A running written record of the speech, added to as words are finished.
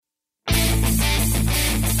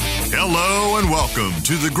Hello and welcome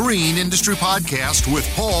to the Green Industry Podcast with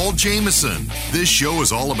Paul Jameson. This show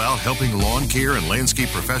is all about helping lawn care and landscape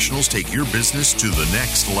professionals take your business to the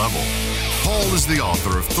next level. Paul is the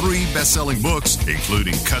author of 3 best-selling books,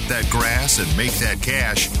 including Cut That Grass and Make That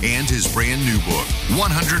Cash, and his brand new book,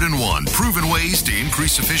 101 Proven Ways to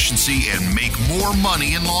Increase Efficiency and Make More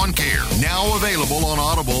Money in Lawn Care. Now available on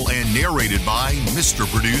Audible and narrated by Mr.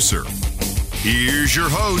 Producer. Here's your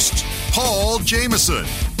host, Paul Jameson.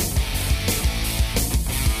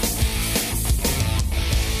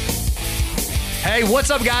 Hey, what's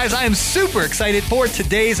up, guys? I am super excited for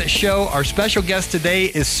today's show. Our special guest today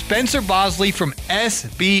is Spencer Bosley from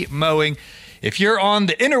SB Mowing. If you're on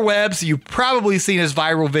the interwebs, you've probably seen his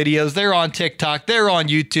viral videos. They're on TikTok. They're on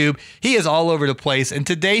YouTube. He is all over the place. And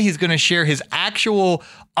today he's going to share his actual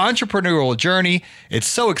entrepreneurial journey. It's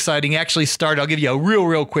so exciting. He actually started, I'll give you a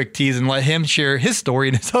real quick tease and let him share his story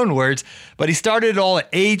in his own words. But he started it all at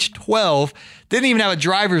age 12. Didn't even have a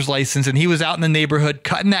driver's license, and he was out in the neighborhood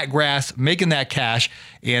cutting that grass, making that cash,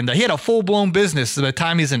 and he had a full-blown business by the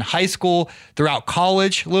time he's in high school, throughout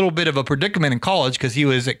college. A little bit of a predicament in college because he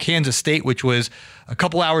was at Kansas State, which was a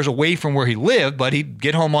couple hours away from where he lived, but he'd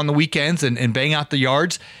get home on the weekends and bang out the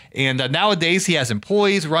yards. And nowadays, he has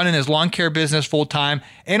employees running his lawn care business full-time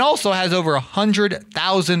and also has over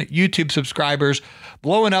 100,000 YouTube subscribers,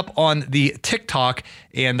 blowing up on the TikTok,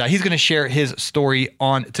 and he's going to share his story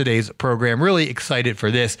on today's program. Really excited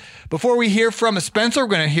for this. Before we hear from Spencer, we're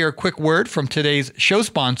going to hear a quick word from today's show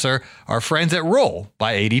sponsor, our friends at Roll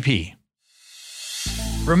by ADP.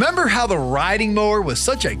 Remember how the riding mower was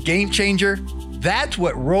such a game changer? That's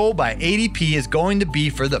what Roll by ADP is going to be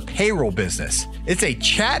for the payroll business. It's a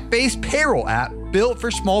chat-based payroll app built for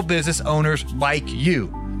small business owners like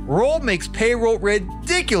you. Roll makes payroll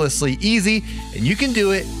ridiculously easy, and you can do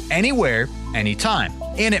it anywhere, anytime.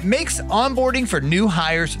 And it makes onboarding for new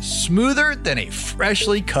hires smoother than a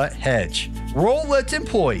freshly cut hedge. Roll lets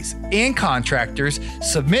employees and contractors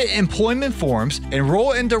submit employment forms,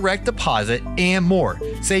 enroll in direct deposit, and more,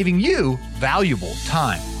 saving you valuable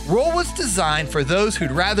time. Roll was designed for those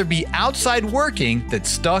who'd rather be outside working than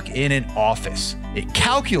stuck in an office. It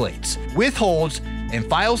calculates, withholds, and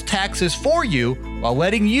files taxes for you while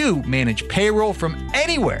letting you manage payroll from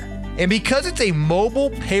anywhere. And because it's a mobile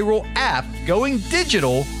payroll app, going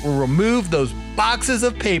digital will remove those boxes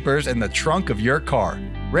of papers in the trunk of your car.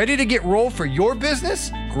 Ready to get Roll for your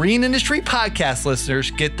business? Green Industry Podcast listeners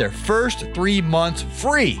get their first 3 months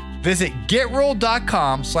free. Visit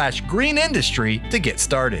GetRoll.com/greenindustry to get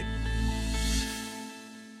started.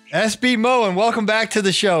 SB Mowing, welcome back to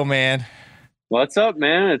the show, man. What's up,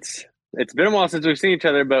 man? It's been a while since we've seen each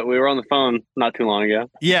other, but we were on the phone not too long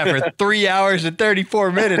ago. Yeah, for 3 hours and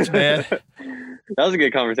 34 minutes, man. That was a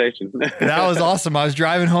good conversation. That was awesome. I was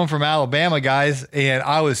driving home from Alabama, guys, and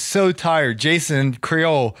I was so tired. Jason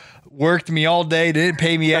Creole worked me all day, didn't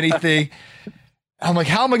pay me anything. I'm like,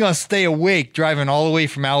 how am I going to stay awake driving all the way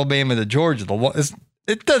from Alabama to Georgia?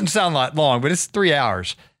 It doesn't sound that long, but it's 3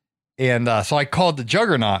 hours. And so I called the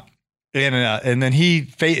Juggernaut. And then he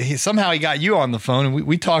somehow he got you on the phone, and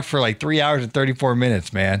we talked for like 3 hours and 34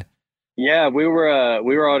 minutes, man. Yeah, we were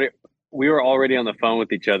already on the phone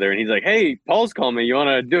with each other, and he's like, "Hey, Paul's calling me. You want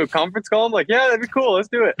to do a conference call?" I'm like, "Yeah, that'd be cool. Let's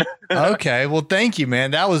do it." Okay, well, thank you,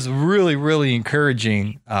 man. That was really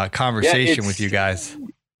encouraging conversation with you guys.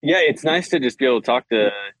 Yeah, it's nice to just be able to talk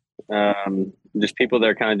to just people that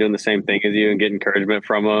are kind of doing the same thing as you and get encouragement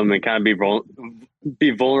from them and kind of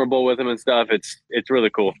be vulnerable with them and stuff. It's really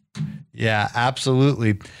cool. Yeah,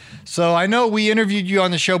 absolutely. So I know we interviewed you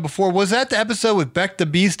on the show before. Was that the episode with Beck the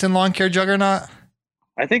Beast and Lawn Care Juggernaut?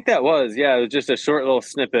 I think that was. Yeah, it was just a short little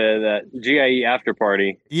snippet of that GIE after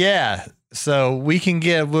party. Yeah, so we can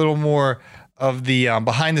get a little more of the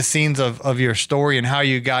behind the scenes of your story and how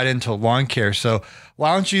you got into lawn care. So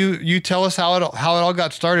why don't you tell us how it all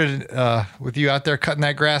got started with you out there cutting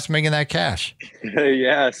that grass, making that cash?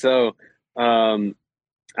 Yeah, so I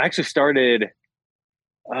actually started.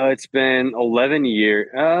 It's been 11 years.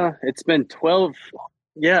 It's been 12.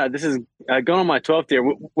 Yeah, this is going on my 12th year,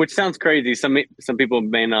 which sounds crazy. Some people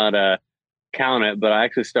may not count it, but I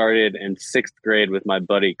actually started in 6th grade with my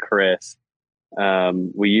buddy Chris.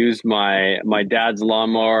 We used my dad's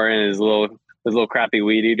lawnmower and his little crappy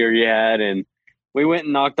weed eater he had, and we went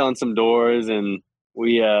and knocked on some doors, and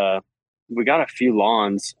we got a few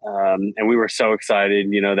lawns, and we were so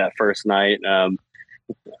excited. You know, that first night.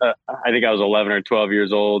 I think I was 11 or 12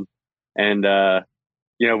 years old, and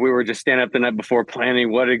we were just standing up the night before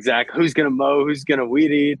planning who's going to mow, who's going to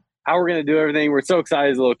weed eat, how we're going to do everything. We're so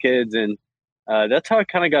excited as little kids, and that's how I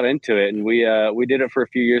kind of got into it. And we did it for a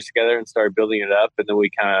few years together and started building it up, and then we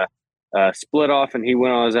kind of split off, and he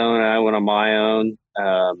went on his own and I went on my own.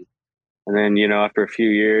 And then, after a few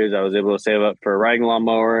years, I was able to save up for a riding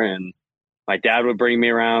lawnmower, and my dad would bring me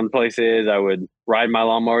around places. I would ride my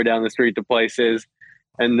lawnmower down the street to places.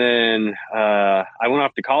 And then I went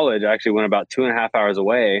off to college. I actually went about 2.5 hours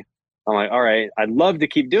away. I'm like, all right, I'd love to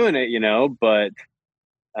keep doing it, but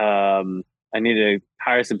I need to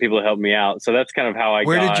hire some people to help me out. So that's kind of how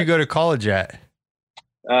Where did you go to college at?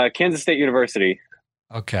 Kansas State University.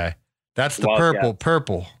 Okay. That's the Wildcats.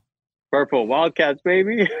 Purple Wildcats,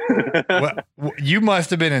 baby. Well, you must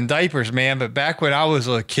have been in diapers, man. But back when I was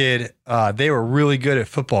a kid, they were really good at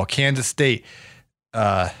football. Kansas State.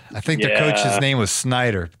 I think the coach's name was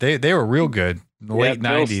Snyder. They were real good in the late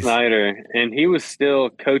 90s. Bill Snyder. And he was still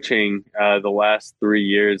coaching the last 3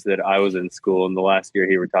 years that I was in school. And the last year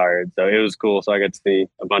he retired. So it was cool. So I got to see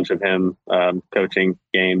a bunch of him coaching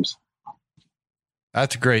games.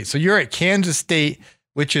 That's great. So you're at Kansas State,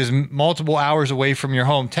 which is multiple hours away from your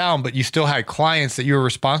hometown, but you still had clients that you were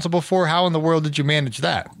responsible for. How in the world did you manage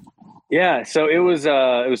that? Yeah, so it was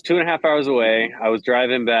 2.5 hours away. I was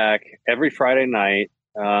driving back every Friday night,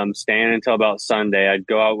 staying until about Sunday. I'd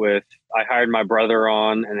go out I hired my brother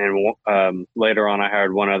on, and then later on I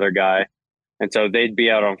hired one other guy. And so they'd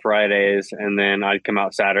be out on Fridays, and then I'd come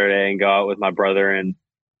out Saturday and go out with my brother and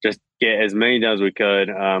just get as many done as we could.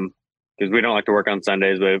 Because we don't like to work on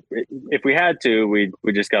Sundays, but if we had to, we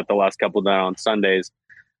just got the last couple done on Sundays.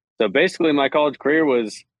 So basically my college career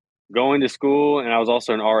was going to school, and I was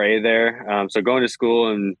also an RA there. So going to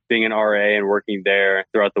school and being an RA and working there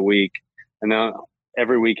throughout the week. And then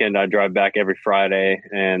every weekend I drive back every Friday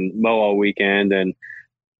and mow all weekend, and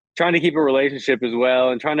trying to keep a relationship as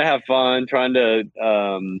well, and trying to have fun, trying to,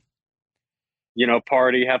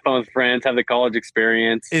 party, have fun with friends, have the college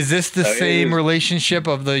experience. Is this the same relationship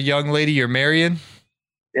of the young lady you're marrying?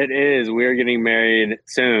 It is. We're getting married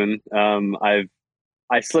soon.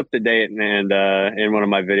 I slipped the date and in one of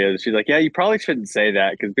my videos, she's like, yeah, you probably shouldn't say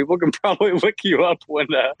that because people can probably look you up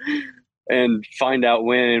and find out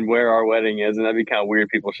when and where our wedding is. And that'd be kind of weird,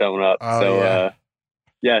 people showing up.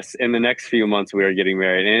 Yes, in the next few months we are getting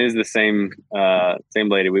married. And it is the same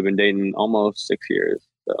lady. We've been dating almost 6 years.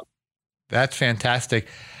 So that's fantastic.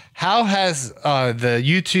 How has the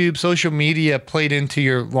YouTube social media played into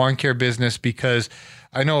your lawn care business? Because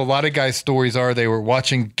I know a lot of guys' stories are they were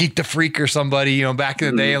watching Geek the Freak or somebody, back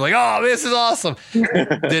in the day, and like, oh, this is awesome.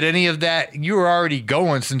 Did any of that, you were already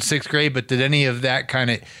going since 6th grade, but did any of that kind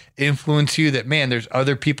of influence you that, man, there's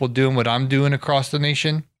other people doing what I'm doing across the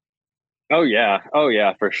nation? Oh yeah,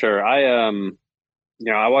 for sure. I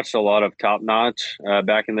watched a lot of Top Notch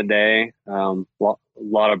back in the day. A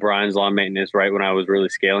lot of Brian's Lawn Maintenance right when I was really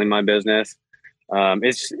scaling my business.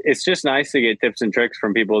 It's just nice to get tips and tricks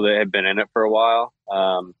from people that have been in it for a while.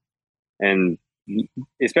 And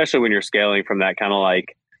especially when you're scaling from that kind of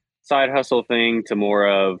like side hustle thing to more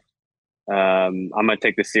of, I'm going to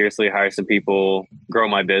take this seriously, hire some people, grow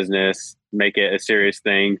my business, make it a serious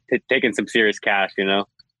thing, taking some serious cash,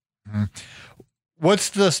 Mm-hmm.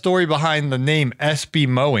 What's the story behind the name SB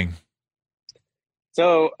Mowing?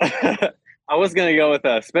 So I was going to go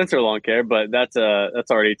with Spencer Lawn Care, but that's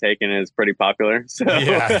already taken and is pretty popular. So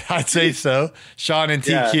yeah, I'd say so. Sean and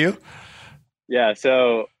TQ. Yeah.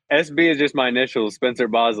 So SB is just my initials, Spencer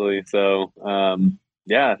Bosley. So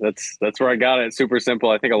that's where I got it. It's super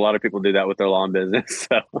simple. I think a lot of people do that with their lawn business.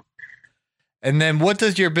 So. And then what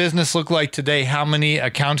does your business look like today? How many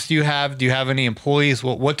accounts do you have? Do you have any employees?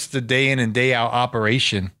 What's the day in and day out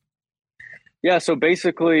operation? Yeah, so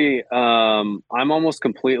basically, I'm almost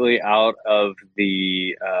completely out of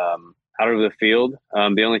the field.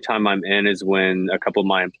 The only time I'm in is when a couple of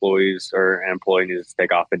my employees or an employee needs to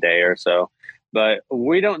take off a day or so. But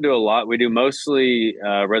we don't do a lot. We do mostly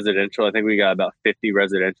residential. I think we got about 50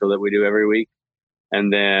 residential that we do every week.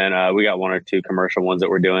 And then we got 1 or 2 commercial ones that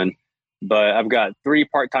we're doing. But I've got 3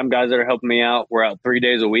 part-time guys that are helping me out. We're out 3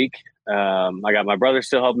 days a week. I got my brother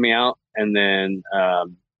still helping me out. And then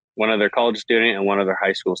one other college student and one other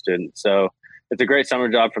high school student. So it's a great summer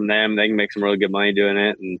job from them. They can make some really good money doing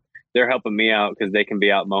it. And they're helping me out because they can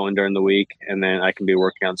be out mowing during the week. And then I can be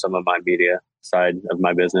working on some of my media side of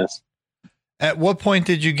my business. At what point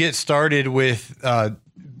did you get started with,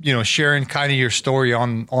 sharing kind of your story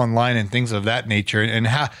online and things of that nature? And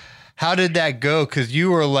how did that go? Because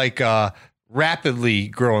you were like rapidly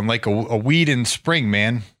growing, like a weed in spring,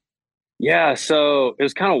 man. Yeah, so it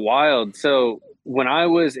was kind of wild. So when I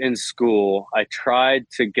was in school, I tried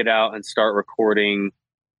to get out and start recording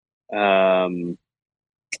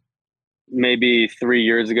maybe 3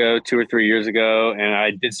 years ago, 2 or 3 years ago. And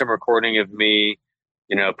I did some recording of me,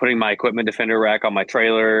 putting my equipment defender rack on my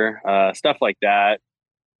trailer, stuff like that.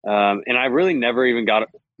 And I really never even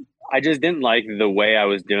I just didn't like the way I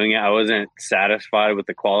was doing it. I wasn't satisfied with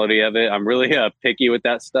the quality of it. I'm really picky with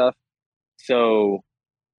that stuff. So,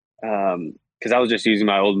 because I was just using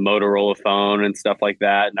my old Motorola phone and stuff like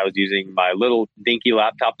that, and I was using my little dinky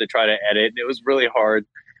laptop to try to edit. It was really hard.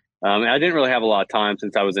 And I didn't really have a lot of time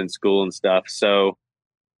since I was in school and stuff. So,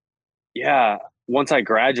 yeah, once I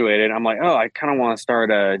graduated, I'm like, oh, I kind of want to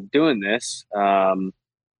start doing this,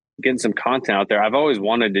 getting some content out there. I've always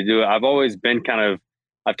wanted to do it. I've always been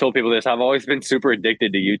I've told people this, I've always been super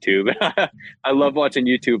addicted to YouTube. I love watching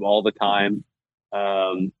YouTube all the time,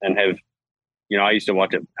 and have, I used to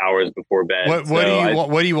watch it hours before bed.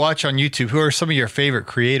 What do you watch on YouTube? Who are some of your favorite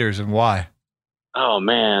creators and why? Oh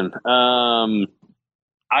man.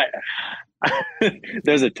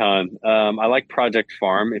 There's a ton. I like Project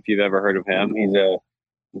Farm, if you've ever heard of him. He's a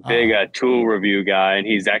big tool review guy, and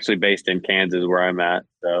he's actually based in Kansas where I'm at.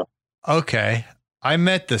 So okay. I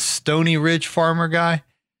met the Stony Ridge farmer guy,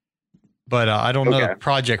 but I don't know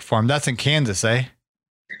Project Farm. That's in Kansas, eh?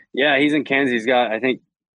 Yeah, he's in Kansas. I think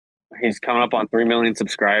he's coming up on 3 million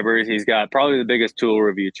subscribers. He's got probably the biggest tool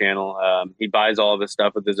review channel. He buys all of his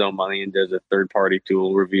stuff with his own money and does a third-party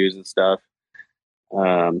tool reviews and stuff.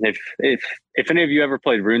 If any of you ever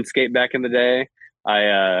played RuneScape back in the day,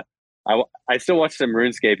 I still watch some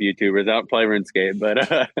RuneScape YouTubers. I don't play RuneScape,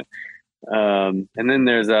 but and then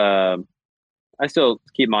there's I still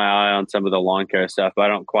keep my eye on some of the lawn care stuff, but I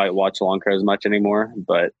don't quite watch lawn care as much anymore.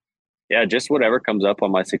 But yeah, just whatever comes up on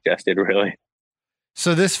my suggested, really.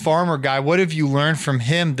 So this farmer guy, what have you learned from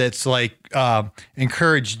him that's like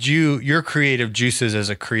encouraged your creative juices as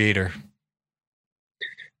a creator?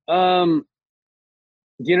 I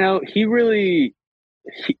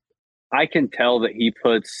can tell that his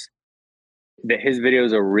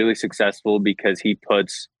videos are really successful because he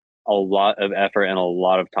puts a lot of effort and a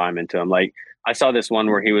lot of time into them. Like, I saw this one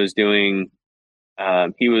where he was doing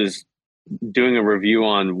a review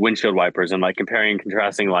on windshield wipers and like comparing and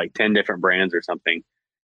contrasting like 10 different brands or something.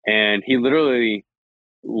 And he literally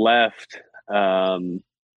left 2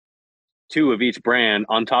 of each brand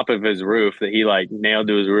on top of his roof that he like nailed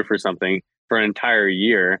to his roof or something for an entire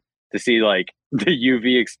year to see like the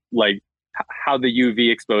UV, how the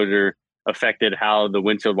UV exposure affected how the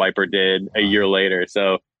windshield wiper did a year later.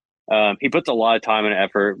 So he puts a lot of time and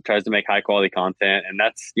effort, tries to make high quality content. And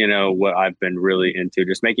that's, what I've been really into,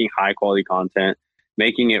 just making high quality content,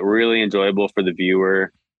 making it really enjoyable for the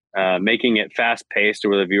viewer, making it fast paced to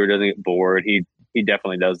where the viewer doesn't get bored. He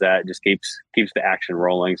definitely does that. It just keeps the action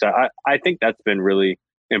rolling. So I think that's been really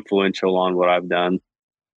influential on what I've done.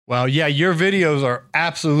 Well, yeah, your videos are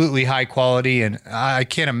absolutely high quality, and I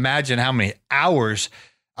can't imagine how many hours.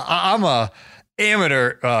 I'm a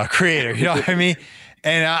amateur creator, you know what I mean?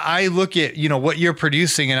 And I look at, what you're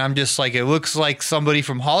producing, and I'm just like, it looks like somebody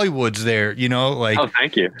from Hollywood's there, like, oh,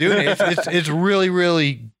 thank you. Dude, it's really,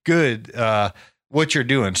 really good what you're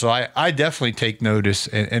doing. So I definitely take notice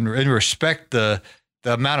and respect the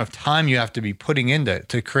amount of time you have to be putting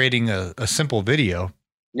into creating a simple video.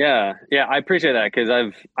 Yeah, I appreciate that, because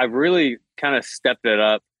I've really kind of stepped it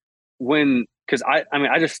up because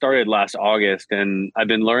I just started last August, and I've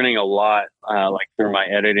been learning a lot like through my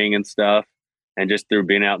editing and stuff, and just through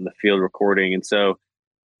being out in the field recording. And so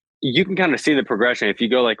you can kind of see the progression. If you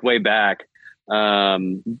go like way back,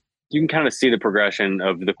 you can kind of see the progression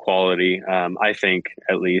of the quality. I think,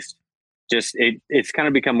 at least, just it's kind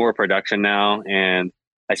of become more production now, and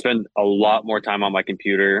I spend a lot more time on my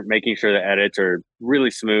computer, making sure the edits are really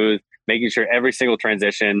smooth, making sure every single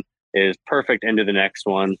transition is perfect into the next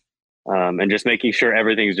one, and just making sure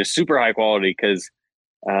everything is just super high quality. Because,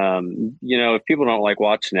 if people don't like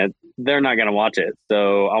watching it, they're not going to watch it.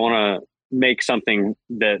 So I want to make something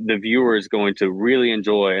that the viewer is going to really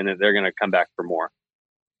enjoy and that they're going to come back for more.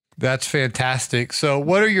 That's fantastic. So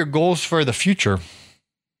what are your goals for the future?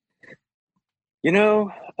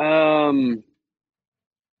 I'm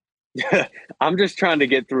just trying to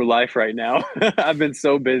get through life right now. I've been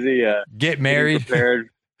so busy. Get married.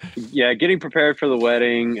 Getting prepared for the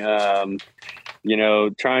wedding.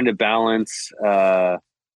 Trying to balance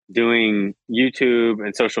doing YouTube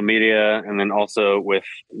and social media, and then also with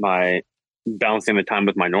balancing the time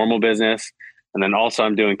with my normal business. And then also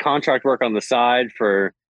I'm doing contract work on the side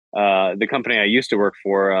for the company I used to work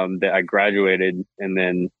for that I graduated. And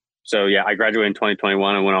then, I graduated in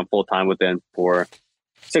 2021 and went on full time with them for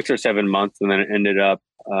 6 or 7 months, and then it ended up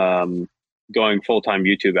going full-time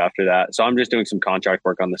YouTube after that. So I'm just doing some contract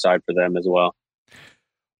work on the side for them as well.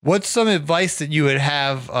 What's some advice that you would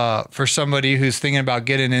have for somebody who's thinking about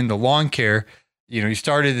getting into lawn care? You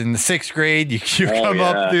started in the 6th grade, you come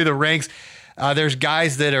up through the ranks. There's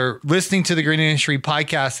guys that are listening to the Green Industry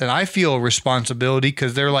podcast, and I feel a responsibility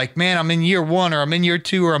because they're like, man, I'm in year 1 or I'm in year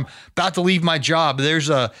 2 or I'm about to leave my job. There's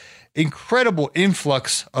a incredible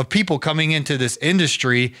influx of people coming into this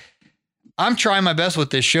industry. I'm trying my best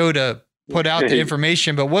with this show to put out the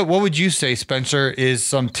information, but what would you say, Spencer, is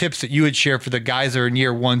some tips that you would share for the guys that are in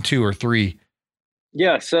year 1, 2, or 3?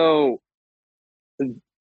 Yeah, so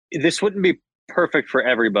this wouldn't be perfect for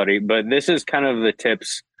everybody, but this is kind of the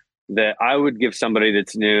tips that I would give somebody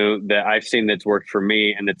that's new that I've seen that's worked for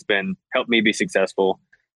me and it's been helped me be successful.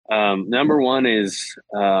 Number one is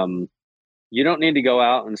you don't need to go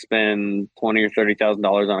out and spend $20,000 or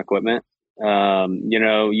 $30,000 on equipment.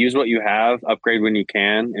 Use what you have, upgrade when you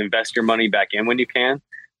can, invest your money back in when you can.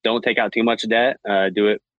 Don't take out too much debt. Do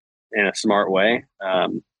it in a smart way.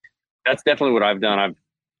 That's definitely what I've done. I've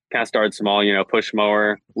kind of started small, push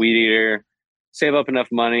mower, weed eater, save up enough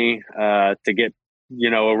money to get,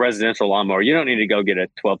 a residential lawnmower. You don't need to go get a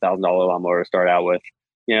 $12,000 lawnmower to start out with.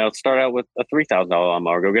 Start out with a $3,000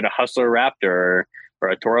 lawnmower. Go get a Hustler Raptor or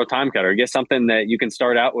a Toro Time Cutter. Get something that you can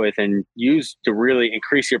start out with and use to really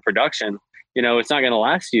increase your production. It's not going to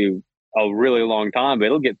last you a really long time, but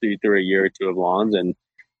it'll get you through a year or two of lawns, and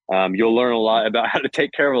you'll learn a lot about how to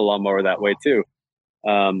take care of a lawnmower that way too.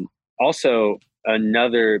 Also,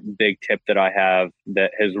 another big tip that I have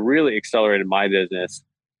that has really accelerated my business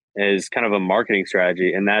is kind of a marketing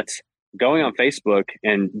strategy, and that's going on Facebook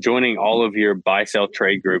and joining all of your buy, sell,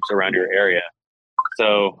 trade groups around your area.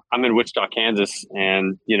 So I'm in Wichita, Kansas,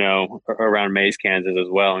 and, around Mays, Kansas as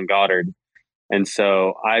well, and Goddard. And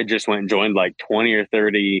so I just went and joined like 20 or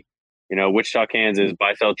 30, Wichita, Kansas,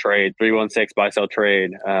 buy, sell, trade, 316 buy, sell,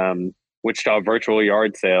 trade, Wichita virtual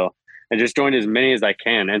yard sale, and just joined as many as I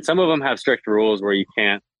can. And some of them have strict rules where you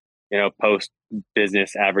can't, post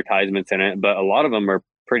business advertisements in it, but a lot of them are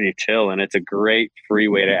pretty chill, and it's a great free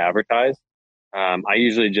way to advertise. I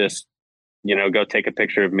usually just, go take a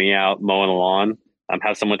picture of me out mowing the lawn,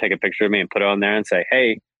 have someone take a picture of me and put it on there and say,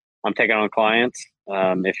 hey, I'm taking on clients.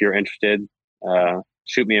 If you're interested,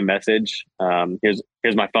 shoot me a message.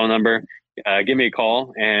 Here's my phone number. Give me a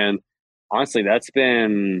call. And honestly, that's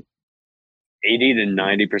been 80 to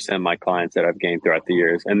 90% of my clients that I've gained throughout the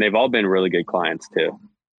years. And they've all been really good clients too.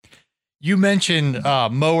 You mentioned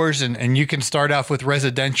mowers, and you can start off with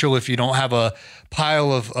residential if you don't have a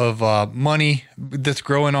pile of money that's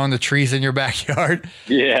growing on the trees in your backyard.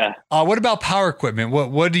 Yeah. What about power equipment?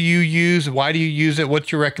 What do you use? Why do you use it?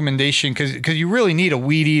 What's your recommendation? Because you really need a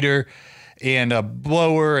weed eater and a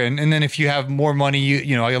blower, and then if you have more money,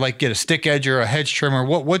 you like get a stick edge or a hedge trimmer.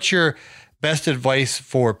 What's your best advice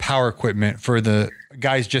for power equipment for the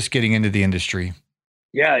guys just getting into the industry?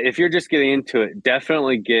 Yeah, if you're just getting into it,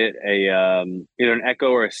 definitely get a either an Echo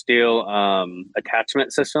or a Steel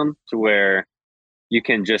attachment system to where you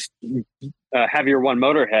can just have your one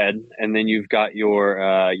motor head, and then you've got your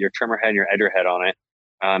trimmer head and your edger head on it.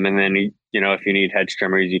 And then if you need hedge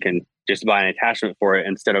trimmers, you can just buy an attachment for it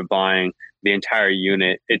instead of buying the entire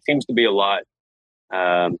unit. It seems to be a lot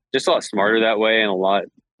smarter that way, and a lot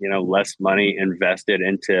less money invested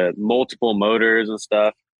into multiple motors and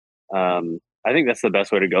stuff. I think that's the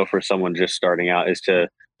best way to go for someone just starting out, is to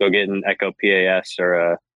go get an Echo PAS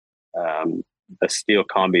or a Steel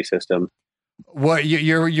combi system. What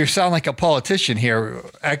you sound like a politician here,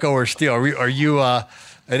 Echo or Steel. Are you an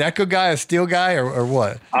Echo guy, a Steel guy, or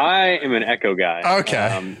what? I am an Echo guy.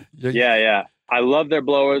 Okay. Yeah. I love their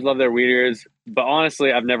blowers, love their weed eaters, but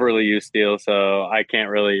honestly, I've never really used Steel, so I can't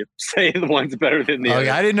really say the one's better than the other.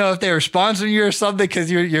 I didn't know if they were sponsoring you or something,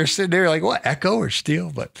 because you're sitting there like, what, Echo or Steel?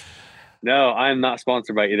 But no, I'm not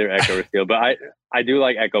sponsored by either Echo or Steel, but I do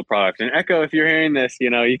like Echo products. And Echo, if you're hearing this,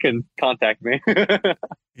 you can contact me.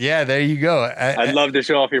 Yeah, there you go. I'd love to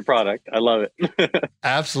show off your product. I love it.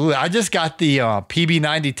 Absolutely. I just got the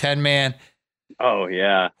PB9010, man. Oh,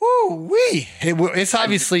 yeah. Woo-wee. It's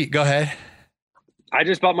obviously, go ahead. I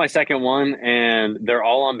just bought my second one, and they're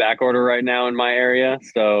all on back order right now in my area.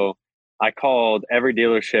 So I called every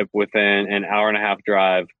dealership within an hour and a half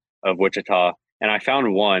drive of Wichita, and I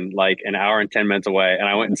found one like an hour and 10 minutes away, and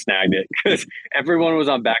I went and snagged it because everyone was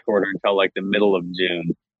on back order until like the middle of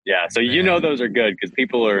June. Yeah, so those are good because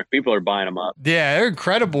people are buying them up. Yeah, they're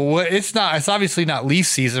incredible. It's obviously not leaf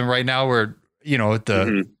season right now. We're at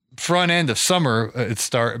the front end of summer. It's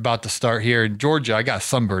about to start here in Georgia. I got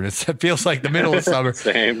sunburned. It feels like the middle of summer.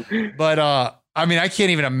 Same. But I can't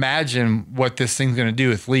even imagine what this thing's going to do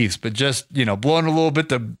with leaves. But just blowing a little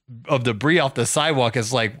bit of debris off the sidewalk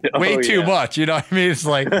is like way too much. You know what I mean? It's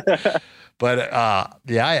like, but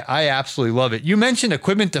I absolutely love it. You mentioned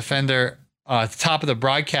Equipment Defender at the top of the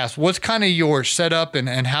broadcast. What's kind of your setup,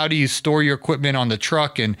 and how do you store your equipment on the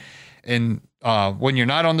truck, and when you're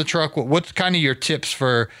not on the truck? What's kind of your tips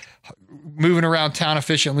for moving around town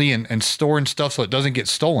efficiently and storing stuff so it doesn't get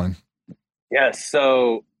stolen? Yes.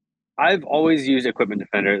 So I've always used Equipment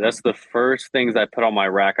Defender. That's the first things I put on my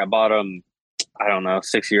rack. I bought them, I don't know,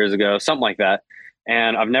 6 years ago, something like that.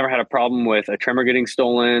 And I've never had a problem with a trimmer getting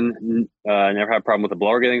stolen. Never had a problem with a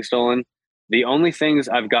blower getting stolen. The only things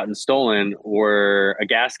I've gotten stolen were a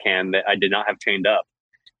gas can that I did not have chained up.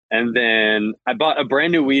 And then I bought a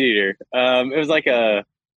brand new weed eater. It was like it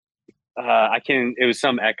was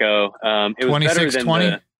some Echo. It was better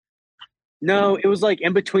than no, it was like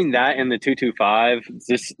in between that and the 225. It's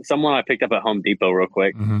just someone I picked up at Home Depot real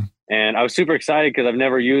quick. Mm-hmm. And I was super excited because I've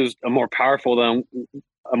never used a more powerful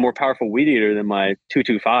weed eater than my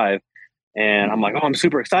 225. And I'm like, oh, I'm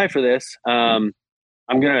super excited for this. I'm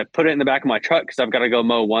going to put it in the back of my truck because I've got to go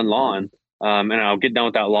mow one lawn. And I'll get done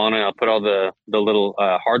with that lawn and I'll put all the little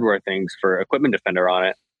hardware things for Equipment Defender on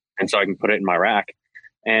it. And so I can put it in my rack.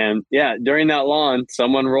 And yeah, during that lawn,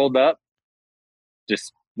 someone rolled up,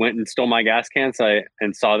 just went and stole my gas can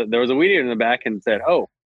and saw that there was a weed eater in the back and said, oh,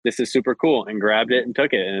 this is super cool, and grabbed it and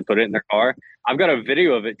took it and put it in their car. I've got a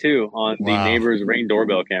video of it too on the neighbor's Ring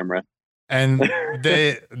doorbell camera. And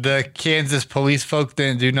the Kansas police folk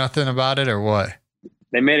didn't do nothing about it, or what?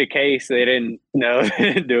 They made a case. They didn't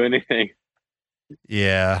do anything.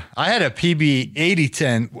 Yeah. I had a PB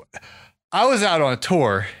 8010. I was out on a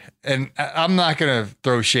tour, and I'm not going to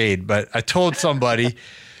throw shade, but I told somebody,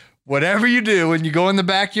 whatever you do when you go in the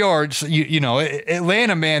backyard, you know,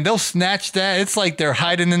 Atlanta, man, they'll snatch that. It's like they're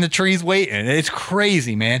hiding in the trees waiting. It's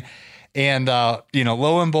crazy, man. And, you know,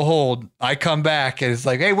 lo and behold, I come back and it's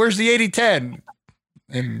like, hey, where's the 8010?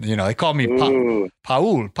 And, you know, they call me Paul.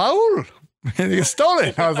 They stole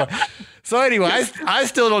it. I was like, so anyway, I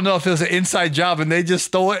still don't know if it was an inside job and they just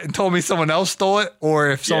stole it and told me someone else stole it,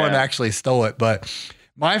 or if someone actually stole it. But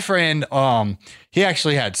my friend, he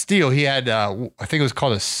actually had steel. He had, I think it was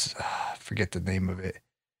called I forget the name of it.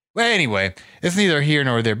 Well, anyway, it's neither here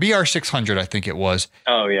nor there. BR600, I think it was.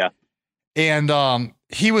 Oh, yeah. And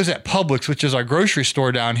he was at Publix, which is our grocery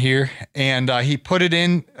store down here, and he put it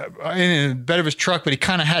in the bed of his truck, but he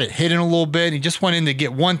kind of had it hidden a little bit. He just went in to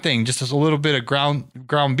get one thing, just as a little bit of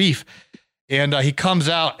ground beef. And he comes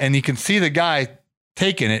out, and you can see the guy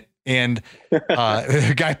taking it. And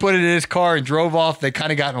the guy put it in his car and drove off. They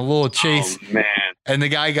kind of got in a little chase, man. And the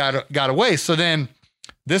guy got away. So then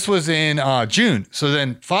this was in June. So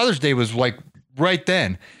then Father's Day was like right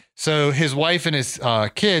then. So his wife and his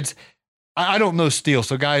kids, I don't know steel,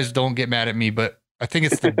 so guys don't get mad at me, but I think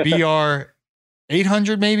it's the BR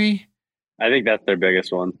 800 maybe. I think that's their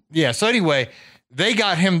biggest one. Yeah. So anyway, they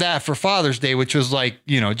got him that for Father's Day, which was like,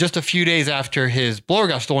 you know, just a few days after his blower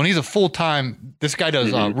got stolen. He's a full-time, this guy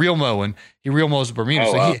does reel mowing. He reel mows Bermuda.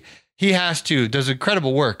 Oh, so wow. he does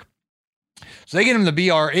incredible work. So they get him the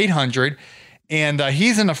BR 800, and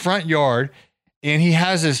he's in the front yard, and he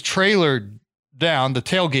has his trailer down, the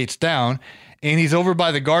tailgate's down, and he's over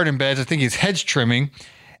by the garden beds. I think he's hedge trimming,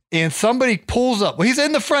 and somebody pulls up. Well, he's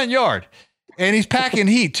in the front yard, and he's packing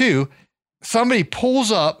heat too. Somebody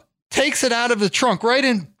pulls up, takes it out of the trunk right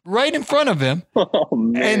in front of him. Oh,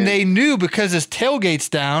 man. And they knew because his tailgate's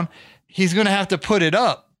down, he's going to have to put it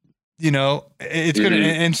up. You know, it's going to,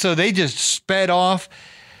 and so they just sped off.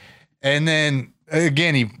 And then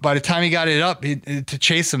again, by the time he got it up to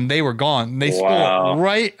chase him, they were gone. They stole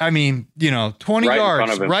right. I mean, you know, 20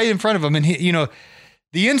 yards right in front of him. And he, you know,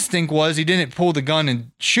 the instinct was he didn't pull the gun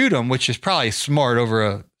and shoot him, which is probably smart over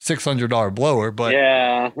a $600 blower. But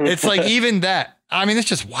yeah, it's like even that. I mean, it's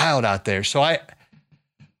just wild out there. So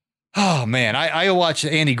oh man, I watch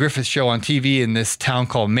the Andy Griffith show on TV in this town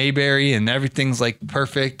called Mayberry, and everything's like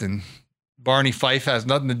perfect. And Barney Fife has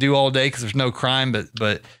nothing to do all day because there's no crime. But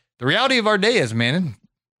the reality of our day is, man,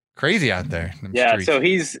 crazy out there. Yeah. Streets. So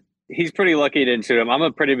he's pretty lucky he didn't shoot him. I'm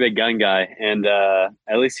a pretty big gun guy. And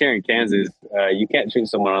at least here in Kansas, you can't shoot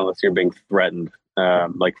someone unless you're being threatened,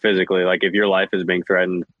 like physically, like if your life is being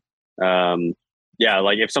threatened. Yeah,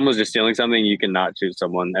 like if someone's just stealing something, you cannot shoot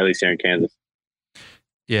someone, at least here in Kansas.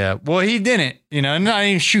 Yeah, well, he didn't, you know, not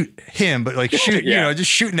even shoot him, but like shoot, you know,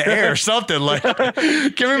 just shoot in the air or something. Like,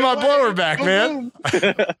 give me my blower back, man.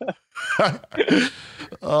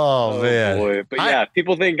 Oh man. Boy. But yeah,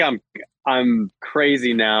 people think I'm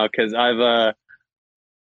crazy now because I've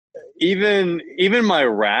even my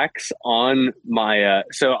racks on my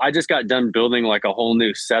so I just got done building like a whole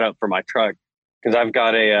new setup for my truck. Because I've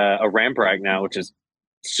got a ramp rack now, which is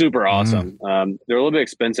super awesome. They're a little bit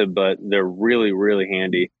expensive, but they're really, really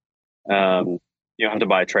handy. You don't have to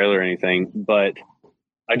buy a trailer or anything. But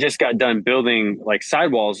I just got done building like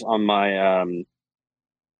sidewalls on my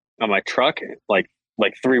truck, like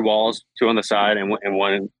like 3 walls, 2 on the side and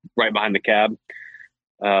one right behind the cab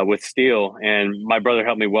with steel. And my brother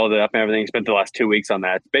helped me weld it up and everything. Spent the last 2 weeks on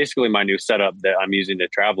that. It's basically my new setup that I'm using to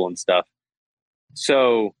travel and stuff.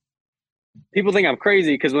 So people think I'm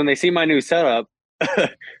crazy because when they see my new setup,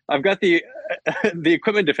 I've got the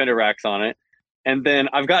equipment defender racks on it. And then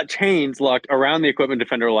I've got chains locked around the equipment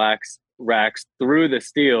defender racks through the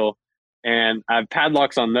steel. And I have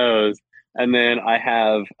padlocks on those. And then I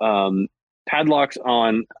have padlocks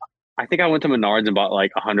on, I think I went to Menards and bought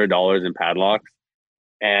like $100 in padlocks.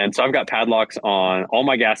 And so I've got padlocks on all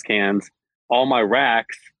my gas cans, all my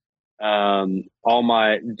racks, I've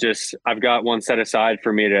got one set aside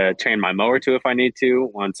for me to chain my mower to if I need to,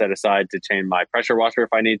 one set aside to chain my pressure washer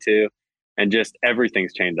if I need to, and just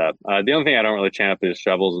everything's chained up. The only thing I don't really chain up is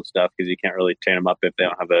shovels and stuff because you can't really chain them up if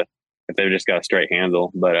they've just got a straight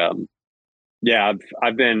handle. But yeah,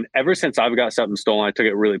 I've been, ever since I've got something stolen, I took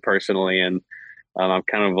it really personally, and I'm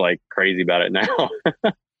kind of like crazy about it now.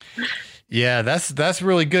 Yeah, that's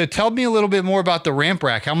really good. Tell me a little bit more about the ramp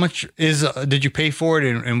rack. How much did you pay for it,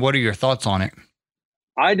 and what are your thoughts on it?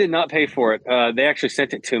 I did not pay for it. They actually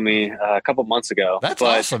sent it to me a couple months ago. That's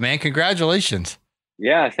awesome, man. Congratulations.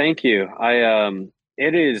 Yeah, thank you.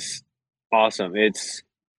 It is awesome.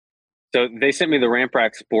 So they sent me the Ramp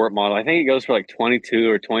Rack Sport model. I think it goes for like $2,200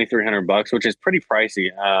 or $2,300, which is pretty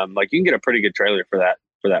pricey. Like you can get a pretty good trailer for that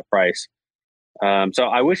price. So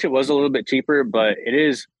I wish it was a little bit cheaper, but it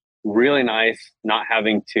is really nice not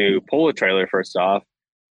having to pull a trailer. First off,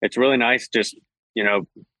 it's really nice just being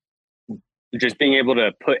able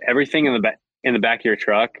to put everything in the back of your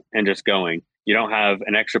truck and just going. You don't have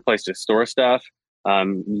an extra place to store stuff.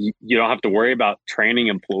 You don't have to worry about training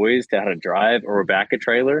employees to how to drive or back a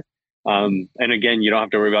trailer. And again, you don't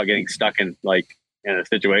have to worry about getting stuck in a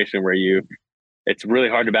situation where it's really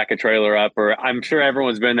hard to back a trailer up, or I'm sure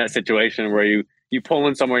everyone's been in that situation where you pull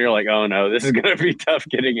in somewhere, you're like, oh no, this is going to be tough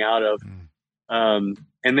getting out of. And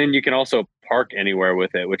then you can also park anywhere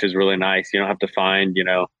with it, which is really nice. You don't have to find,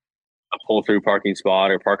 a pull through parking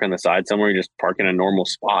spot or park on the side somewhere. You just park in a normal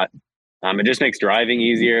spot. It just makes driving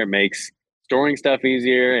easier. It makes storing stuff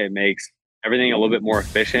easier. It makes everything a little bit more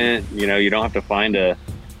efficient. You don't have to find a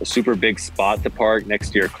super big spot to park next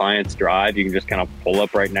to your client's drive. You can just kind of pull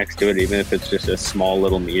up right next to it, even if it's just a small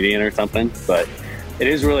little median or something. But it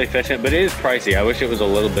is really efficient, but it is pricey. I wish it was a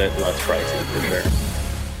little bit less pricey for sure.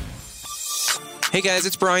 Hey guys,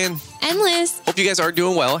 it's Brian. And Liz. Hope you guys are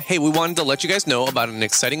doing well. Hey, we wanted to let you guys know about an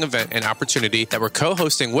exciting event and opportunity that we're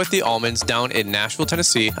co-hosting with the Almonds down in Nashville,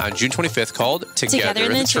 Tennessee on June 25th called Together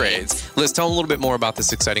in the Trades. Liz, tell them a little bit more about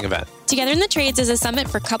this exciting event. Together in the Trades is a summit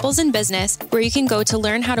for couples in business where you can go to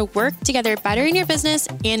learn how to work together better in your business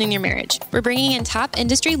and in your marriage. We're bringing in top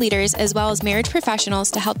industry leaders as well as marriage professionals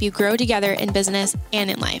to help you grow together in business and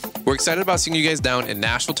in life. We're excited about seeing you guys down in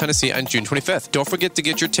Nashville, Tennessee on June 25th. Don't forget to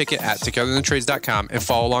get your ticket at togetherinthetrades.com and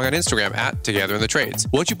follow along on Instagram at Together in the Trades.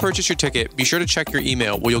 Once you purchase your ticket, be sure to check your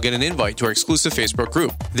email where you'll get an invite to our exclusive Facebook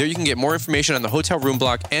group. There you can get more information on the hotel room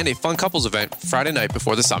block and a fun couples event Friday night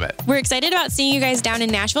before the summit. We're excited about seeing you guys down in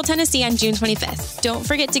Nashville, Tennessee on June 25th. Don't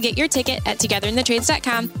forget to get your ticket at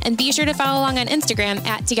togetherinthetrades.com and be sure to follow along on Instagram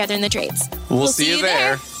at Together in the Trades. We'll see you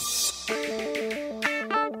there.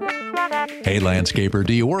 Hey, landscaper,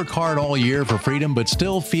 do you work hard all year for freedom but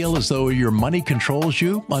still feel as though your money controls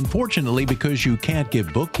you? Unfortunately, because you can't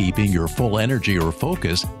give bookkeeping your full energy or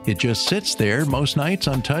focus, it just sits there most nights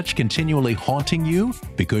untouched, continually haunting you?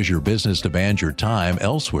 Because your business demands your time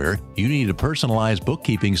elsewhere, you need a personalized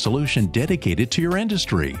bookkeeping solution dedicated to your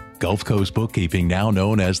industry. Gulf Coast Bookkeeping, now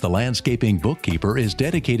known as the Landscaping Bookkeeper, is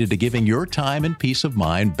dedicated to giving your time and peace of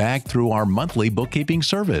mind back through our monthly bookkeeping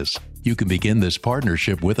service. You can begin this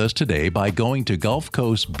partnership with us today by going to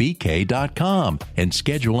GulfCoastBK.com and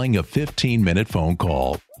scheduling a 15-minute phone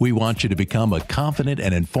call. We want you to become a confident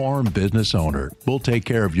and informed business owner. We'll take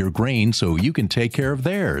care of your grain so you can take care of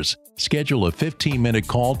theirs. Schedule a 15-minute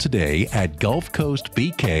call today at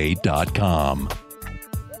GulfCoastBK.com.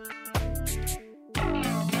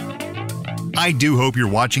 I do hope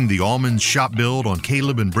you're watching the Almonds Shop Build on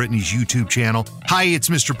Caleb and Brittany's YouTube channel. Hi, it's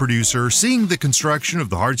Mr. Producer. Seeing the construction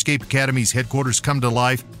of the Hardscape Academy's headquarters come to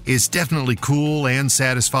life is definitely cool and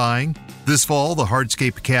satisfying. This fall, the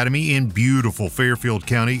Hardscape Academy in beautiful Fairfield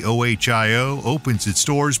County, OHIO, opens its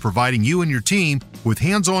doors, providing you and your team with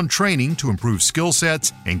hands-on training to improve skill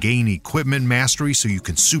sets and gain equipment mastery so you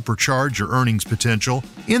can supercharge your earnings potential.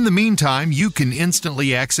 In the meantime, you can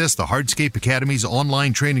instantly access the Hardscape Academy's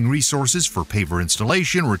online training resources for paver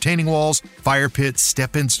installation, retaining walls, fire pits,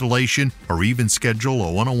 step installation, or even schedule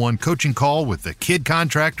a one-on-one coaching call with the kid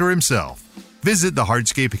contractor himself. Visit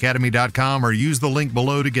thehardscapeacademy.com or use the link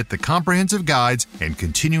below to get the comprehensive guides and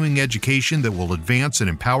continuing education that will advance and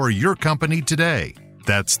empower your company today.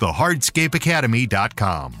 That's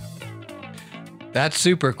thehardscapeacademy.com. That's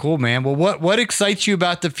super cool, man. Well, what excites you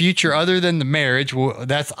about the future other than the marriage? Well,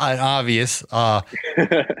 that's obvious.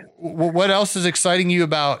 What else is exciting you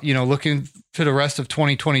about, looking to the rest of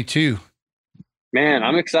 2022? Man,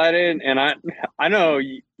 I'm excited, and I know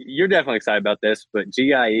you're definitely excited about this, but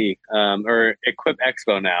GIE, or Equip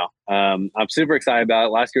Expo now. I'm super excited about it.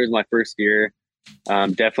 Last year was my first year.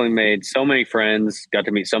 Definitely made so many friends, got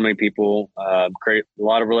to meet so many people, create a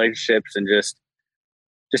lot of relationships, and just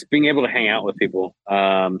being able to hang out with people.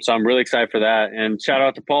 So I'm really excited for that. And shout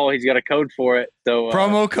out to Paul. He's got a code for it. So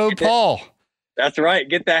promo code Paul. That's right.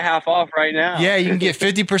 Get that half off right now. Yeah, you can get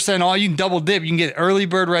 50% off. You can double dip. You can get early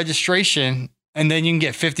bird registration, and then you can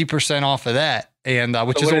get 50% off of that. And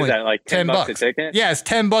which is only that, like $10 a ticket? Yeah, it's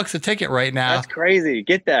 $10 a ticket right now. That's crazy.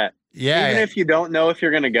 Get that. Yeah. Even if you don't know if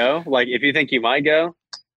you're going to go, like if you think you might go,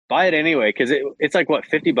 buy it anyway. Because it's like, what,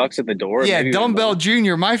 $50 at the door? Yeah, Dumbbell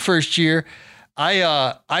Junior, my first year,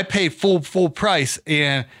 I paid full price,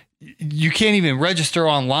 and you can't even register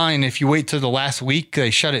online if you wait till the last week. They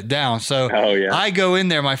shut it down. So I go in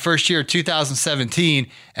there my first year, 2017,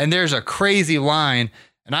 and there's a crazy line,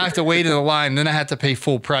 and I have to wait in the line. Then I have to pay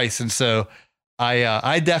full price, and so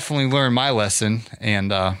I definitely learned my lesson. And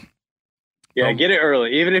get it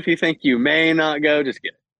early, even if you think you may not go. Just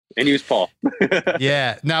get it and use Paul.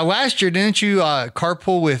 Yeah. Now, last year, didn't you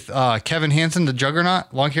carpool with Kevin Hansen, the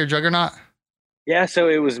Juggernaut, lawn care Juggernaut? Yeah, so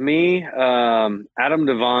it was me, Adam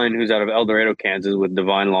Devine, who's out of El Dorado, Kansas, with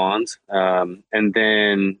Divine Lawns, and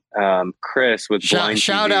then Chris with Blind TV.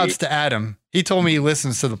 Shout outs to Adam. He told me he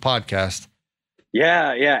listens to the podcast.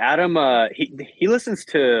 Yeah, Adam, he listens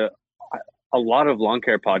to a lot of lawn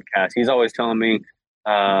care podcasts. He's always telling me,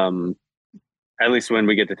 at least when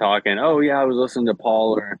we get to talking, I was listening to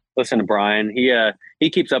Paul or listening to Brian. He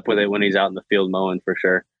keeps up with it when he's out in the field mowing for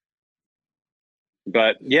sure.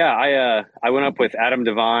 But yeah, I went up with Adam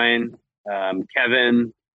Devine,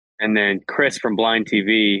 Kevin, and then Chris from Blind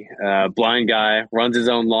TV. Blind guy, runs his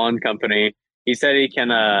own lawn company. He said he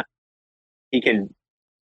can,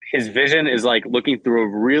 his vision is like looking through a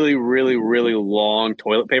really, really, really long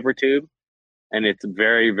toilet paper tube, and it's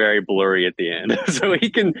very, very blurry at the end. So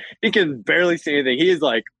he can barely see anything. He is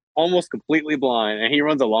like almost completely blind, and he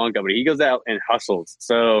runs a lawn company. He goes out and hustles.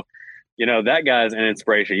 So that guy's an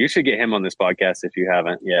inspiration. You should get him on this podcast if you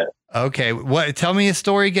haven't yet. Okay. Tell me a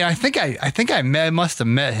story again. I think I must have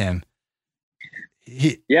met him.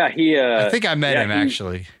 I think I met him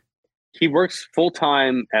actually. He works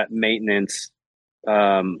full-time at maintenance,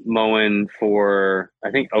 mowing for,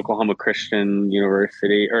 I think, Oklahoma Christian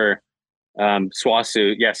University or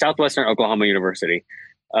SWOSU. Yeah. Southwestern Oklahoma University.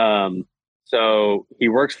 So he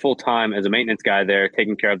works full-time as a maintenance guy there,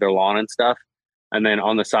 taking care of their lawn and stuff. And then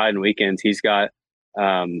on the side and weekends, he's got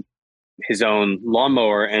his own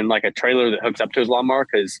lawnmower and like a trailer that hooks up to his lawnmower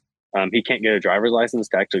because he can't get a driver's license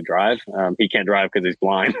to actually drive. He can't drive because he's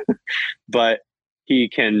blind, but he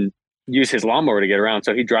can use his lawnmower to get around.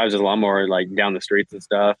 So he drives his lawnmower like down the streets and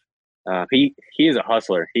stuff. He is a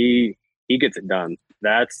hustler. He gets it done.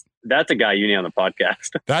 That's a guy you need on the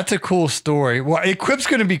podcast. That's a cool story. Well, Equip's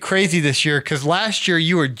going to be crazy this year because last year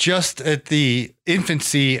you were just at the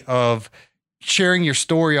infancy of sharing your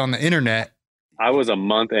story on the internet. I was a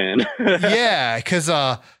month in. Yeah, because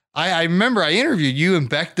I remember I interviewed you and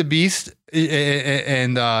Beck the Beast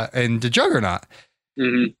and the Juggernaut.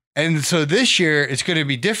 Mm-hmm. And so this year it's going to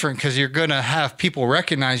be different because you're going to have people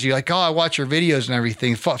recognize you like, I watch your videos and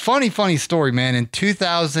everything. Funny story, man. In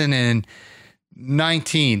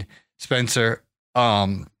 2019, Spencer,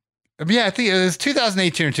 I think it was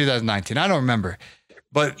 2018 or 2019. I don't remember.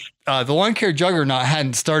 But the Lawn Care Juggernaut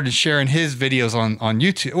hadn't started sharing his videos on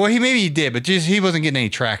YouTube. Well, he did, but he wasn't getting any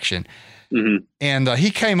traction. Mm-hmm. And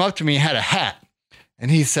he came up to me and had a hat.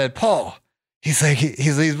 And he said, Paul, he's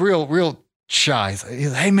real shy. He's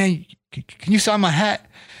like, hey, man, can you sign my hat?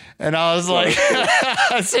 And I was like,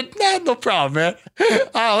 I said, no problem, man.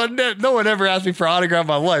 No one ever asked me for an autograph in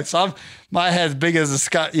my life. So my head's big as a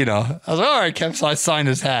sky, I was like, all right, Kev. So I signed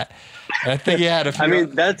his hat. And I think he had a few. I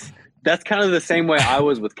mean, that's kind of the same way I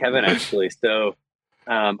was with Kevin, actually. So,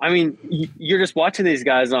 you're just watching these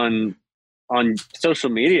guys on social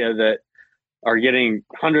media that are getting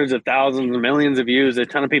hundreds of thousands, millions of views. A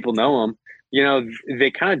ton of people know them.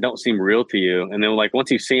 They kind of don't seem real to you. And then like,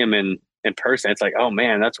 once you see them in person, it's like, oh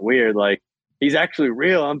man, that's weird. Like he's actually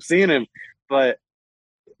real. I'm seeing him. But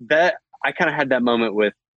that I kind of had that moment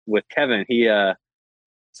with Kevin. He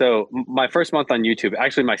So my first month on YouTube,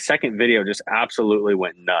 actually my second video just absolutely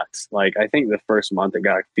went nuts. Like I think the first month it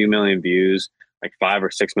got a few million views, like 5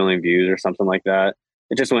 or 6 million views or something like that.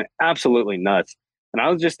 It just went absolutely nuts. And I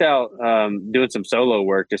was just out doing some solo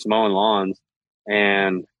work, just mowing lawns.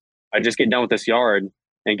 And I just get done with this yard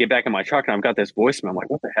and get back in my truck and I've got this voicemail. I'm like,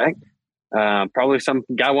 what the heck? Probably some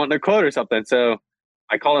guy wanting a quote or something. So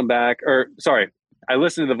I call him back, I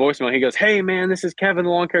listened to the voicemail. He goes, hey man, this is Kevin, the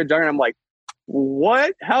lawn care juggernaut. I'm like,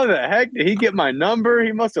 what? How the heck did he get my number?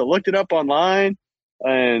 He must have looked it up online.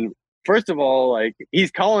 And first of all, like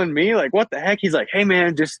he's calling me, like, what the heck? He's like, hey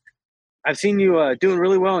man, I've seen you doing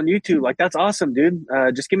really well on YouTube. Like, that's awesome, dude.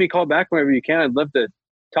 Just give me a call back whenever you can. I'd love to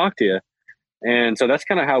talk to you. And so that's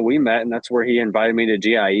kind of how we met. And that's where he invited me to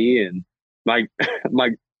GIE. And my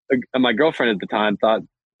girlfriend at the time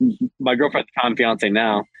fiance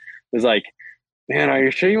now, was like, man, are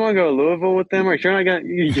you sure you want to go to Louisville with them? Are you sure not gonna,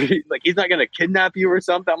 like, he's not going to kidnap you or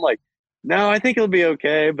something? I'm like, no, I think it'll be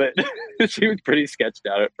okay. But she was pretty sketched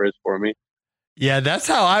out at first for me. Yeah, that's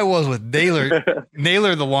how I was with Naylor.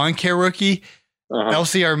 Naylor, the lawn care rookie,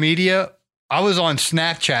 LCR Media. I was on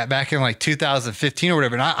Snapchat back in like 2015 or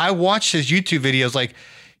whatever. And I watched his YouTube videos. Like,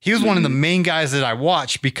 he was one of the main guys that I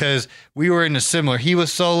watched because we were in a similar, he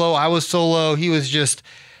was solo, I was solo. He was just,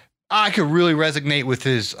 I could really resonate with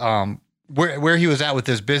his, where he was at with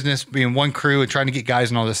his business, being one crew and trying to get guys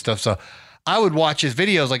and all this stuff. So I would watch his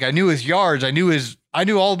videos. Like, I knew his yards. I knew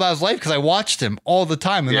all about his life because I watched him all the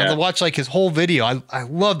time. And I watched like his whole video. I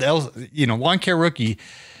loved, lawn care rookie.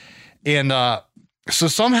 And, so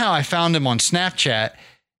somehow I found him on Snapchat,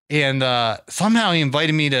 and somehow he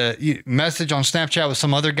invited me to message on Snapchat with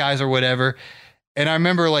some other guys or whatever. And I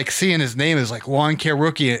remember like seeing his name as like lawn care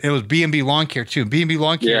rookie. It was B&B Lawn Care too. B&B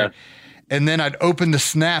Lawn Care. Yeah. And then I'd open the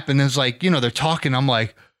Snap and it's like, they're talking. I'm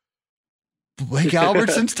like, Blake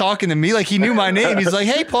Albertson's talking to me. Like, he knew my name. He's like,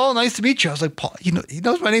 hey, Paul, nice to meet you. I was like, Paul, he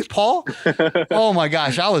knows my name's Paul. Oh my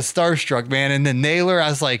gosh. I was starstruck, man. And then Naylor, I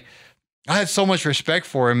was like, I had so much respect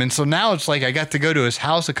for him. And so now it's like, I got to go to his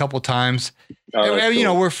house a couple times.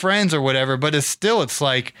 Cool. We're friends or whatever, but it's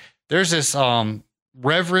like, there's this,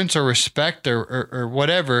 reverence or respect or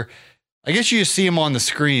whatever. I guess you just see him on the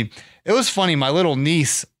screen. It was funny. My little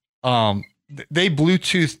niece, they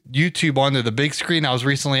Bluetooth YouTube onto the big screen. I was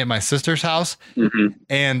recently at my sister's house. Mm-hmm.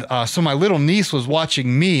 And, so my little niece was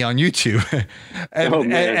watching me on YouTube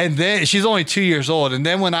and then she's only 2 years old. And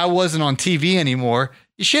then when I wasn't on TV anymore,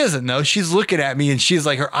 she doesn't know. She's looking at me and she's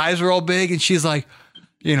like, her eyes are all big and she's like,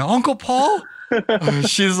 Uncle Paul.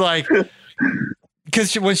 She's like,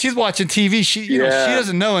 because when she's watching TV, she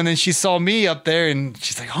doesn't know. And then she saw me up there and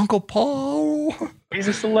she's like, Uncle Paul. He's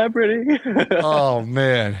a celebrity. Oh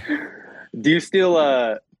man. Do you still,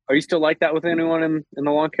 are you still like that with anyone in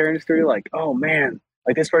the lawn care industry? Like, oh man,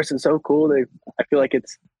 like this person's so cool. I feel like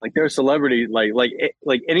it's like they're a celebrity, like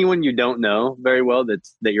anyone you don't know very well that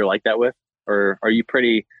you're like that with. Or are you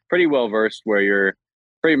pretty well versed where you're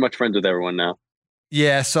pretty much friends with everyone now?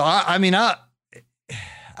 Yeah. So I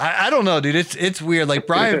don't know, dude. It's weird. Like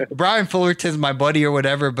Brian Fullerton's my buddy or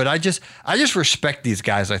whatever, but I just respect these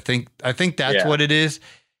guys. I think that's what it is.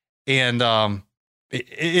 And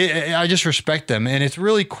I just respect them. And it's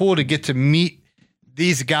really cool to get to meet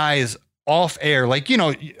these guys off air. Like,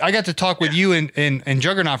 I got to talk with you and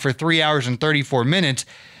Juggernaut for 3 hours and 34 minutes.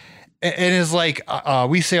 And it's like,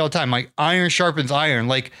 we say all the time, like iron sharpens iron.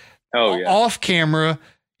 Like off camera,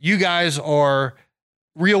 you guys are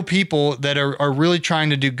real people that are really trying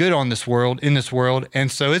to do good in this world. And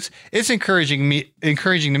so it's encouraging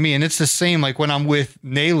to me. And it's the same, like when I'm with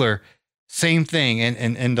Naylor, same thing.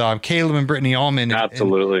 And Caleb and Brittany Allman.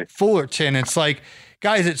 Absolutely. And Fullerton. It's like,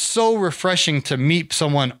 guys, it's so refreshing to meet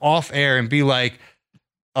someone off air and be like,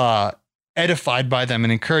 edified by them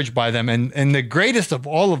and encouraged by them. And the greatest of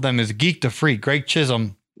all of them is Geek to Freak, Greg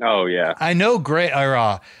Chisholm. Oh yeah. I know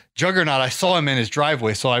Juggernaut. I saw him in his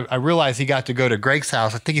driveway. So I realized he got to go to Greg's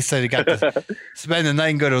house. I think he said he got to spend the night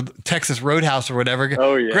and go to Texas Roadhouse or whatever.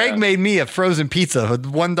 Oh yeah. Greg made me a frozen pizza, a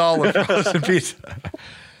 $1 frozen pizza.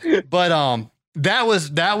 But, that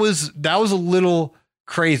was a little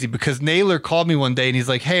crazy because Naylor called me one day and he's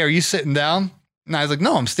like, hey, are you sitting down? And I was like,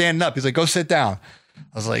 no, I'm standing up. He's like, go sit down.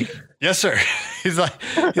 I was like, yes, sir. He's like,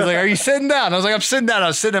 are you sitting down? I was like, I'm sitting down. I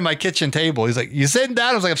was sitting at my kitchen table. He's like, you sitting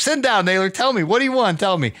down? I was like, I'm sitting down, Naylor. Tell me, what do you want?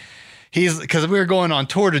 Tell me. Because we were going on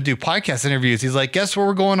tour to do podcast interviews. He's like, guess where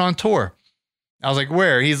we're going on tour? I was like,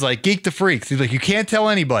 where? He's like, Geek to Freaks. He's like, you can't tell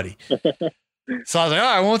anybody. So I was like, all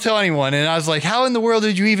right, I won't tell anyone. And I was like, how in the world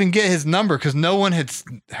did you even get his number? Because no one had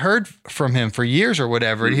heard from him for years or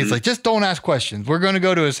whatever. And he's like, just don't ask questions. We're going to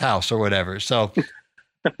go to his house or whatever. So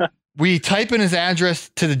we type in his address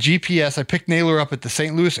to the GPS. I picked Naylor up at the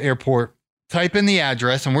St. Louis airport, type in the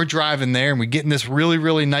address, and we're driving there, and we get in this really,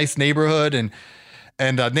 really nice neighborhood. And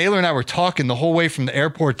Naylor and I were talking the whole way from the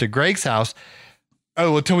airport to Greg's house.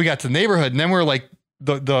 Oh, until we got to the neighborhood. And then we're like,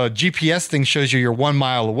 the GPS thing shows you're 1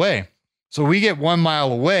 mile away. So we get 1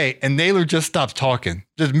 mile away, and Naylor just stops talking.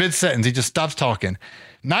 Just mid-sentence, he just stops talking.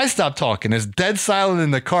 And I stop talking. It's dead silent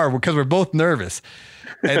in the car because we're both nervous.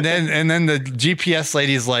 And then the GPS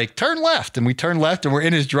lady's like, turn left. And we turn left, and we're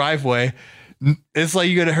in his driveway. It's like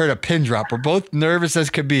you could have heard a pin drop. We're both nervous as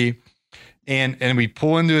could be. And we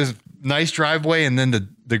pull into his nice driveway, and then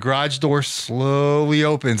the garage door slowly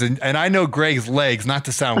opens. And I know Greg's legs, not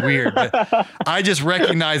to sound weird, but I just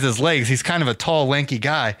recognize his legs. He's kind of a tall, lanky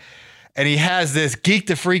guy. And he has this Geek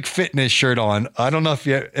the Freak fitness shirt on. I don't know if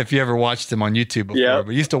you ever watched him on YouTube before,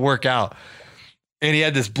 but he used to work out. And he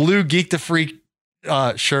had this blue Geek the Freak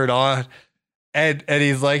shirt on. And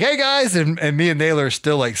he's like, hey guys. And me and Naylor are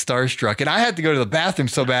still like starstruck. And I had to go to the bathroom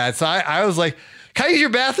so bad. So I was like, can I use your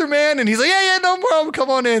bathroom, man? And he's like, yeah, no problem. Come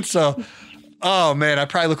on in. So, oh man, I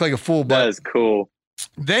probably look like a fool. But that is cool.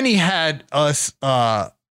 Then he had us,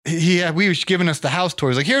 we was giving us the house tour.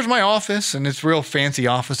 He's like, here's my office, and it's real fancy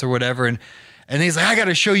office or whatever. And he's like, I got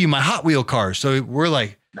to show you my Hot Wheel cars. So we're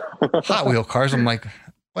like, Hot Wheel cars. I'm like,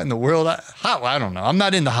 what in the world? I don't know. I'm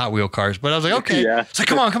not into Hot Wheel cars, but I was like, okay. Yeah. So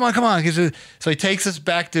come on. So he takes us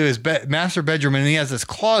back to his master bedroom, and he has this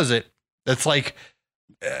closet that's like,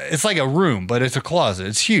 it's like a room, but it's a closet.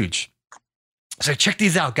 It's huge. So check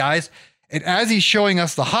these out, guys. And as he's showing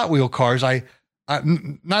us the Hot Wheel cars, I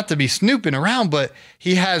not to be snooping around, but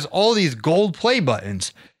he has all these gold play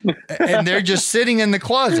buttons, and they're just sitting in the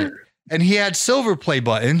closet. And he had silver play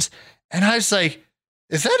buttons, and I was like,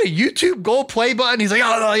 "Is that a YouTube gold play button?" He's like,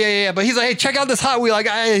 "Oh yeah." But he's like, "Hey, check out this Hot Wheel." I'm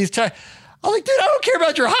like, "Dude, I don't care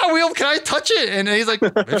about your Hot Wheel. Can I touch it?" And he's like,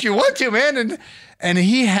 "If you want to, man." And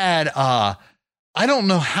he had I don't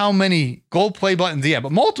know how many gold play buttons he had,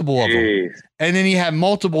 but multiple of them. And then he had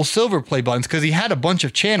multiple silver play buttons because he had a bunch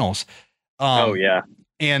of channels.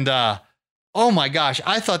 And oh my gosh,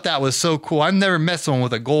 I thought that was so cool. I've never met someone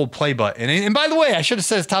with a gold play button. And by the way, I should have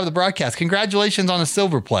said at the top of the broadcast, congratulations on the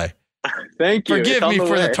silver play. Thank you. Forgive me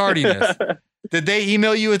for the tardiness. Did they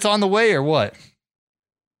email you it's on the way or what?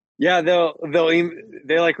 Yeah,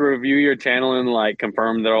 they like review your channel and like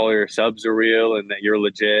confirm that all your subs are real and that you're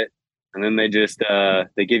legit. And then they just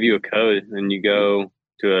they give you a code, and you go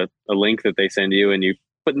to a link that they send you, and you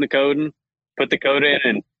put the code in,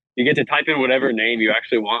 and you get to type in whatever name you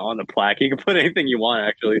actually want on the plaque. You can put anything you want,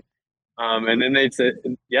 actually. And then they send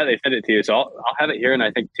it to you. So I'll have it here in,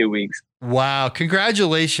 I think, 2 weeks. Wow.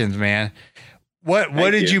 Congratulations, man. What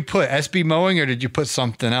did you put? SB Mowing, or did you put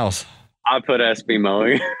something else? I put SB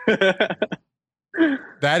Mowing.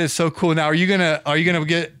 That is so cool. Now, are you gonna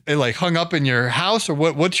get it like hung up in your house, or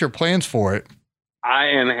what's your plans for it? I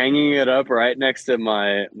am hanging it up right next to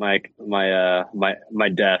my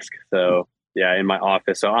desk. So yeah, in my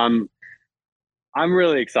office. So I'm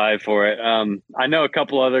really excited for it. I know a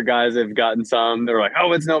couple other guys have gotten some. They're like,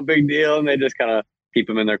 oh, it's no big deal, and they just kind of keep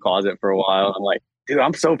them in their closet for a while. I'm like, dude,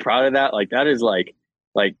 I'm so proud of that. Like that is like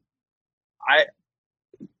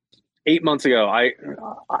 8 months ago,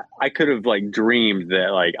 I could have like dreamed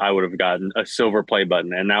that like I would have gotten a silver play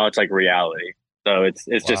button, and now it's like reality. So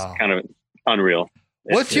it's just kind of unreal.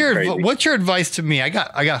 What's your advice to me? I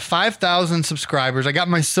got 5,000 subscribers. I got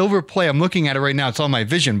my silver play. I'm looking at it right now. It's on my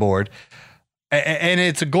vision board, and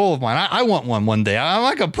it's a goal of mine. I want one day. I'm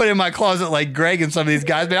not gonna put it in my closet like Greg and some of these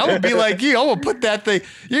guys, man. I'm gonna be like you. I'm gonna put that thing.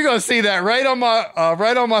 You're gonna see that right on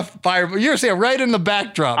my fire. You're gonna see it right in the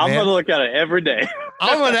backdrop. I'm gonna look at it every day.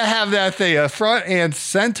 I'm going to have that thing front and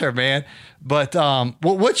center, man. But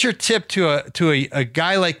what's your tip to a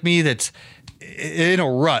guy like me that's in a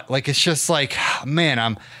rut? Like, it's just like, man,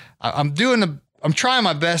 I'm trying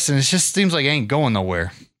my best, and it just seems like it ain't going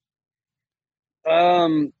nowhere.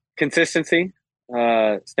 Consistency,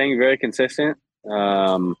 staying very consistent,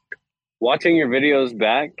 watching your videos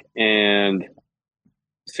back and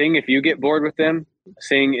seeing if you get bored with them,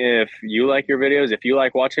 seeing if you like your videos, if you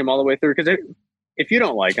like watching them all the way through, because if you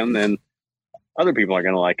don't like them, then other people are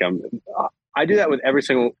going to like them. I do that with every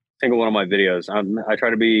single one of my videos. I try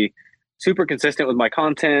to be super consistent with my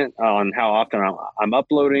content on how often I'm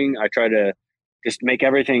uploading. I try to just make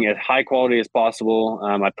everything as high quality as possible.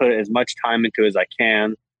 I put as much time into it as I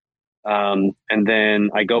can. And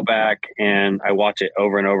then I go back and I watch it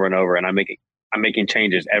over and over and over, and I'm making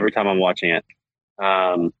changes every time I'm watching it.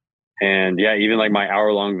 And yeah, even like my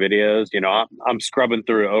hour-long videos, I'm scrubbing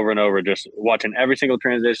through it over and over, just watching every single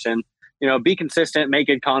transition. Be consistent, make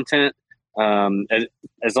good content,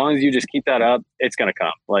 As long as you just keep that up, it's going to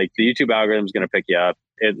come. Like the YouTube algorithm is going to pick you up.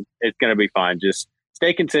 It's going to be fine. Just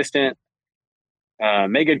stay consistent,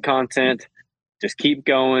 make good content, just keep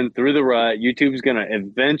going through the rut. YouTube's going to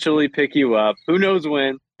eventually pick you up. Who knows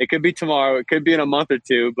when? It could be tomorrow. It could be in a month or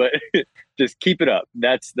two, but just keep it up.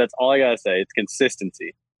 That's all I got to say. It's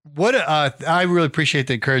consistency. I really appreciate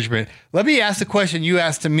the encouragement. Let me ask the question you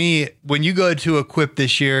asked to me. When you go to Equip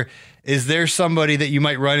this year, is there somebody that you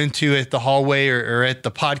might run into at the hallway or at the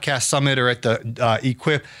podcast summit or at the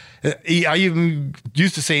Equip? I even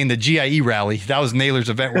used to saying the GIE rally. That was Naylor's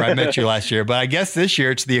event where I met you last year. But I guess this year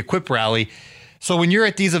it's the Equip rally. So when you're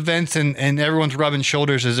at these events and everyone's rubbing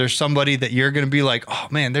shoulders, is there somebody that you're going to be like, oh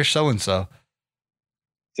man, there's so-and-so?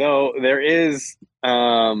 So there is,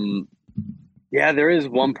 there is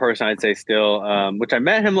one person I'd say still, which I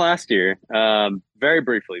met him last year, very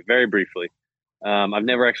briefly. I've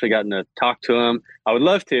never actually gotten to talk to him. I would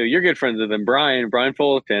love to. You're good friends with him, Brian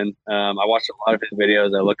Fullerton. I watched a lot of his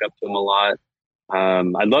videos. I look up to him a lot.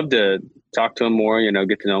 I'd love to talk to him more,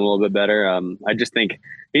 get to know him a little bit better. I just think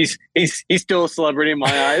he's still a celebrity in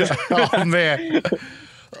my eyes. Oh man.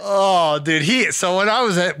 Oh dude. So when I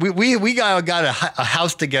was we got a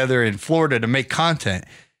house together in Florida to make content.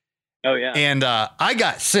 Oh yeah. And I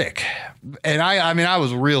got sick, and I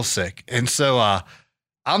was real sick. And so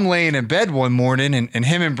I'm laying in bed one morning and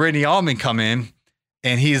him and Brittany Allman come in,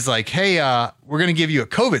 and he's like, hey, we're going to give you a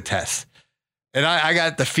COVID test. And I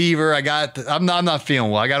got the fever. I'm not feeling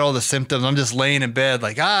well. I got all the symptoms. I'm just laying in bed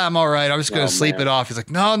like, I'm all right. I'm just going to sleep it off. He's like,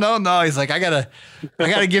 no. He's like, I gotta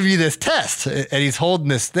give you this test. And he's holding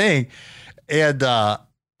this thing. And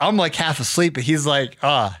I'm like half asleep. And he's like,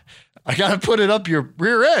 I got to put it up your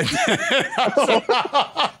rear end.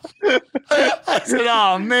 I said,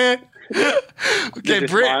 oh man. Okay,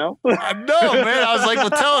 Brittany. No, man. I was like,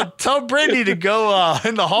 well, tell Brittany to go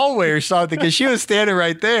in the hallway or something, because she was standing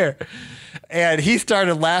right there. And he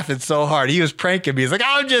started laughing so hard. He was pranking me. He's like,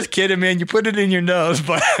 I'm just kidding, man. You put it in your nose.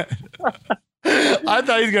 But I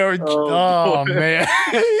thought he's going, oh man.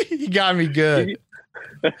 He got me good.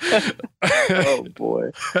 Oh,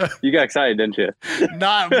 boy. You got excited, didn't you?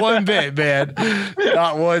 Not one bit, man.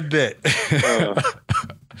 Not one bit.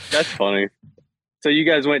 That's funny. So you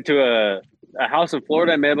guys went to a house in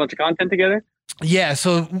Florida and made a bunch of content together? Yeah.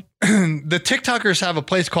 So the TikTokers have a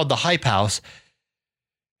place called the Hype House.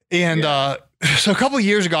 And so a couple of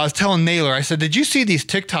years ago, I was telling Naylor, I said, did you see these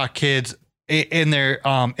TikTok kids in their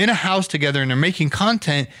in a house together, and they're making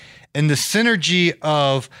content, and the synergy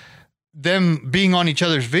of them being on each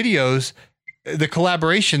other's videos, the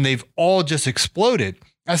collaboration, they've all just exploded.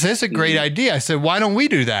 I said, it's a great idea. I said, why don't we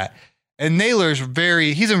do that? And Naylor's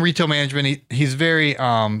he's in retail management. He's very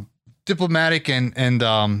diplomatic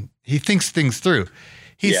and he thinks things through.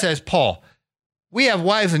 He says, Paul, we have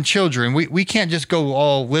wives and children. We can't just go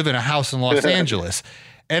all live in a house in Los Angeles.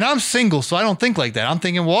 And I'm single, so I don't think like that. I'm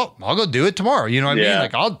thinking, well, I'll go do it tomorrow. You know what I mean?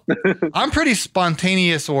 Like I'm pretty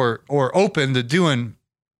spontaneous or open to doing,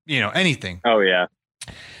 anything. Oh yeah.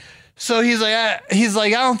 So he's like, I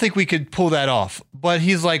don't think we could pull that off. But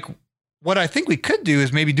he's like, what I think we could do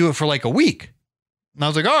is maybe do it for like a week. And I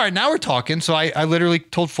was like, all right, now we're talking. So I literally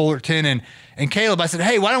told Fullerton and Caleb, I said,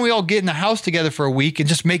 hey, why don't we all get in the house together for a week and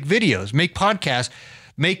just make videos, make podcasts,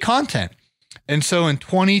 make content. And so in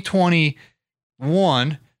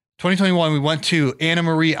 2021, we went to Anna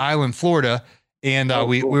Marie Island, Florida. And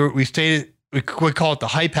we stayed, we call it the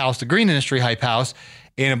Hype House, the Green Industry Hype House.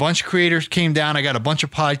 And a bunch of creators came down. I got a bunch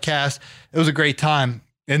of podcasts. It was a great time.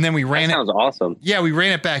 And then we ran it. Sounds awesome. Yeah, we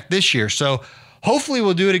ran it back this year. So hopefully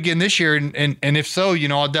we'll do it again this year. And if so,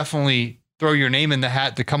 I'll definitely throw your name in the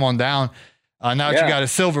hat to come on down. Now that you got a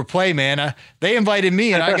silver play, man, they invited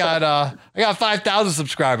me, and I got 5,000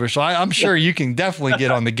 subscribers. So I'm sure you can definitely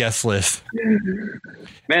get on the guest list.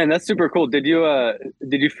 Man, that's super cool. Did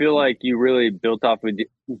you feel like you really built off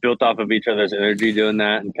of each other's energy doing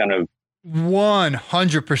that, and kind of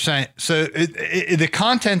 100%. So the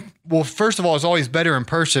content, well, first of all, is always better in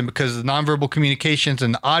person because of the nonverbal communications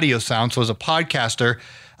and the audio sound. So as a podcaster,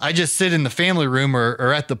 I just sit in the family room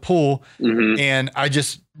or at the pool, and I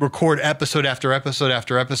just record episode after episode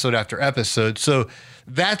after episode after episode. So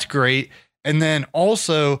that's great. And then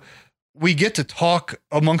also we get to talk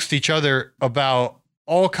amongst each other about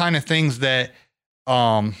all kind of things that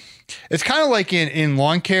it's kind of like in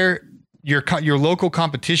lawn care. Your local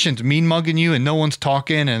competition's mean mugging you and no one's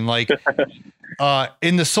talking. And like,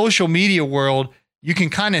 in the social media world, you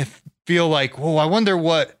can kind of feel like, well, I wonder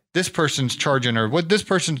what this person's charging or what this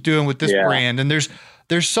person's doing with this brand. And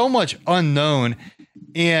there's so much unknown.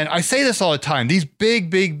 And I say this all the time, these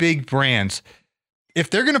big brands,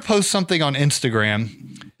 if they're going to post something on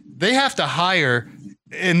Instagram, they have to hire,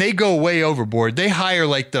 and they go way overboard. They hire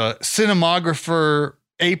like the cinematographer,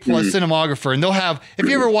 A+ cinematographer, and they'll have, if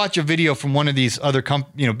you ever watch a video from one of these other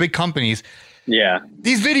big companies,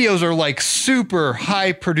 these videos are like super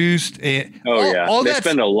high produced. They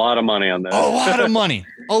spend a lot of money on that.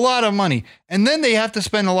 A lot of money. And then they have to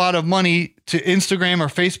spend a lot of money to Instagram or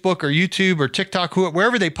Facebook or YouTube or TikTok,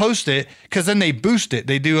 wherever they post it, because then they boost it.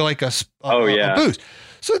 They do like a boost.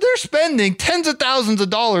 So they're spending tens of thousands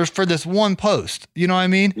of dollars for this one post. You know what I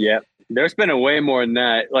mean? Yeah. They're spending way more than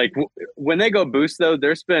that. Like when they go boost though,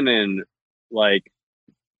 they're spending like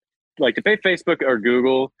to pay Facebook or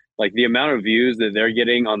Google, like the amount of views that they're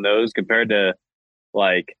getting on those compared to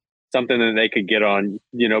like something that they could get on,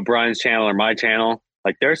 Brian's channel or my channel,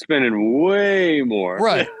 like they're spending way more.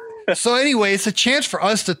 Right. So anyway, it's a chance for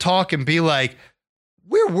us to talk and be like,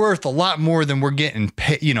 we're worth a lot more than we're getting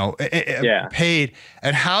paid, paid.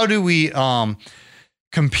 And how do we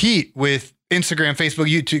compete with Instagram, Facebook,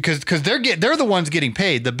 YouTube? Because they're the ones getting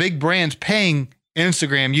paid. The big brands paying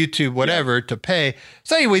Instagram, YouTube, whatever to pay.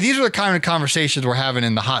 So anyway, these are the kind of conversations we're having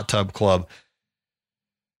in the hot tub club.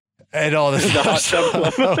 And all this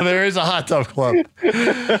stuff. There is a hot tub club.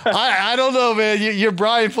 I don't know, man. You're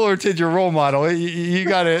Brian Fullerton, your role model. You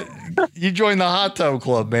join the hot tub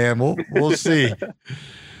club, man. We'll see.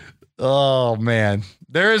 Oh man,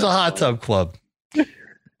 there is a hot tub club.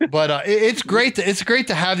 But it's great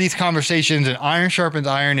to have these conversations, and iron sharpens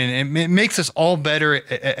iron, and it makes us all better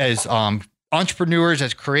as entrepreneurs,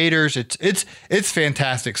 as creators. It's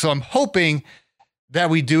fantastic. So I'm hoping that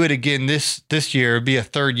we do it again this year. It'll be a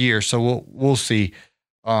third year, so we'll see.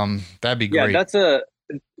 That'd be great. Yeah,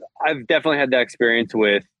 I've definitely had that experience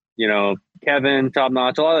with Kevin, Top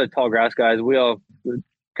Notch, a lot of the Tall Grass guys. We all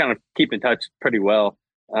kind of keep in touch pretty well,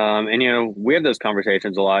 and we have those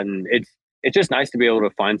conversations a lot, and it's just nice to be able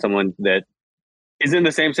to find someone that is in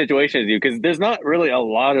the same situation as you, because there's not really a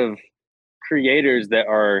lot of creators that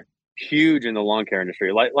are huge in the lawn care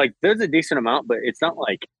industry. Like there's a decent amount, but it's not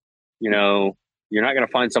like, you're not going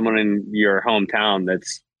to find someone in your hometown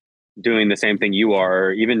that's doing the same thing you are,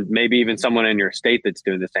 or maybe even someone in your state that's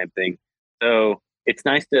doing the same thing. So it's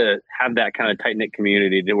nice to have that kind of tight knit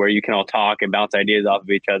community where you can all talk and bounce ideas off of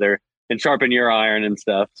each other and sharpen your iron and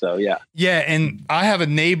stuff. So yeah. Yeah. And I have a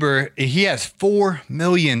neighbor, he has 4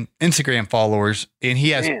 million Instagram followers, and he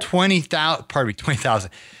has 20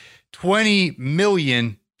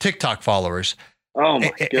 million TikTok followers. Oh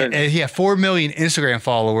my goodness. And he has 4 million Instagram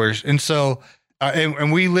followers. And so,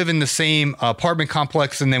 and we live in the same apartment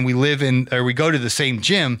complex, and then we go to the same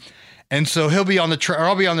gym. And so he'll be on the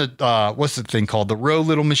I'll be on the what's the thing called, the row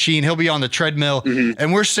little machine. He'll be on the treadmill,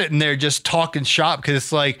 and we're sitting there just talking shop, because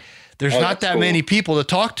it's like there's not that many people to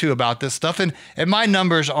talk to about this stuff, and my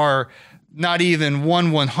numbers are not even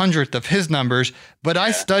 1/100th of his numbers. But I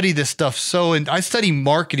study this stuff, and I study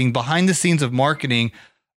marketing, behind the scenes of marketing,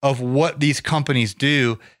 of what these companies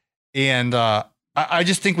do, and I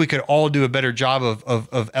just think we could all do a better job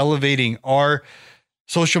of elevating our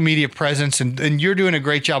social media presence, and you're doing a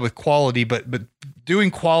great job with quality, but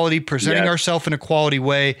doing quality, presenting ourselves in a quality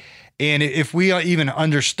way. And if we even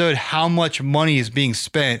understood how much money is being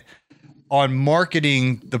spent on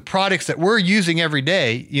marketing the products that we're using every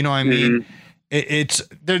day, you know what I mean? It's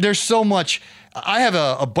there's so much. I have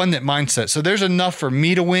a abundant mindset. So there's enough for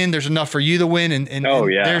me to win. There's enough for you to win. And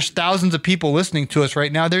there's thousands of people listening to us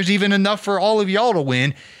right now. There's even enough for all of y'all to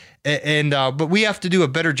win. But we have to do a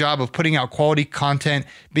better job of putting out quality content,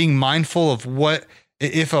 being mindful of what,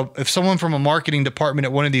 if someone from a marketing department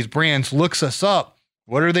at one of these brands looks us up,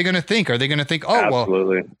 what are they going to think? Are they going to think,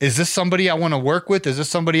 well, is this somebody I want to work with? Is this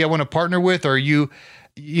somebody I want to partner with? Or are you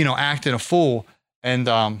acting a fool? And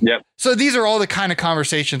so these are all the kind of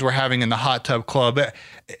conversations we're having in the hot tub club.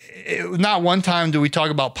 Not one time do we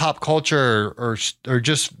talk about pop culture or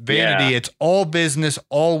just vanity. It's all business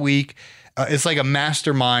all week. It's like a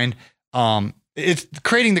mastermind. It's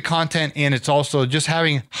creating the content, and it's also just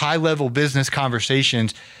having high level business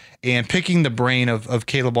conversations and picking the brain of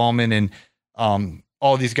Caleb Allman and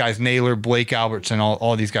all these guys, Naylor, Blake Alberts, and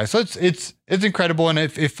all these guys. So it's incredible. And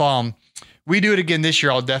if we do it again this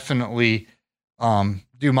year, I'll definitely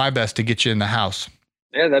do my best to get you in the house.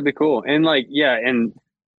 Yeah, that'd be cool. And and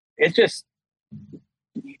it's just,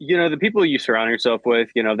 the people you surround yourself with,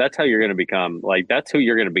 that's how you're going to become. Like, that's who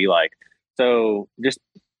you're going to be like. So just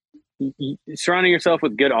surrounding yourself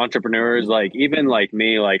with good entrepreneurs, like even like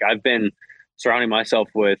me, like I've been surrounding myself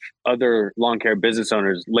with other lawn care business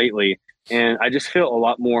owners lately. And I just feel a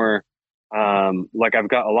lot more like I've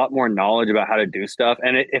got a lot more knowledge about how to do stuff.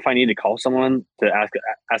 And if I need to call someone to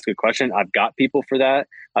ask a question, I've got people for that.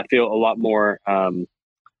 I feel a lot more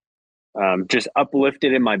just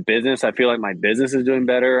uplifted in my business. I feel like my business is doing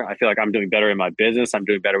better. I feel like I'm doing better in my business. I'm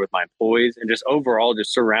doing better with my employees, and just overall,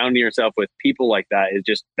 just surrounding yourself with people like that is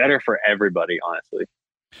just better for everybody, honestly.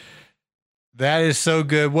 That is so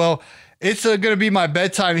good. Well, it's going to be my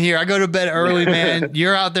bedtime here. I go to bed early, man.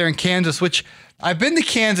 You're out there in Kansas, which I've been to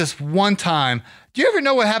Kansas one time. Do you ever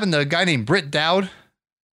know what happened to a guy named Britt Dowd?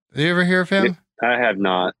 Did you ever hear of him? I have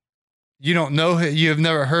not. You don't know? You have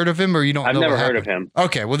never heard of him, or you don't know? I've never heard of him.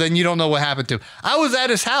 Okay, well then you don't know what happened to him. I was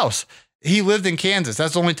at his house. He lived in Kansas.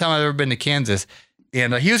 That's the only time I've ever been to Kansas.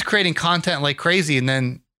 And he was creating content like crazy, and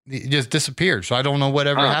then he just disappeared. So I don't know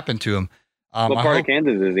whatever happened to him. What part of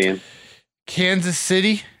Kansas is he in? Kansas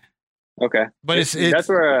City. Okay, but it's that's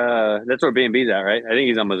where B&B's at, right? I think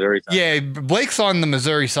he's on Missouri side. Yeah, Blake's on the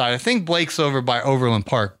Missouri side. I think Blake's over by Overland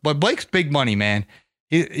Park. But Blake's big money, man.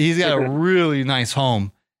 He's got a really nice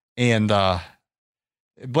home. And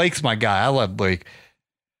Blake's my guy. I love Blake.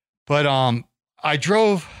 But I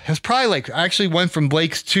drove, it was probably like, I actually went from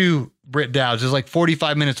Blake's to Britt Dowd's. It was like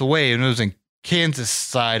 45 minutes away, and it was in Kansas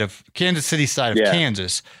City side of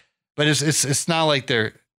Kansas. But it's not like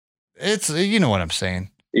it's, you know what I'm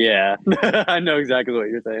saying. Yeah, I know exactly what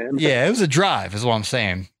you're saying. Yeah, it was a drive is what I'm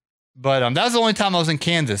saying. But that was the only time I was in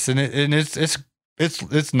Kansas, and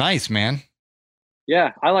it's nice, man.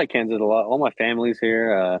 Yeah, I like Kansas a lot. All my family's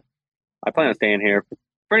here. I plan on staying here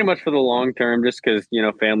pretty much for the long term, just because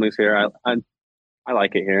family's here. I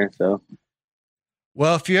like it here. So,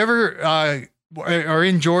 well, if you ever are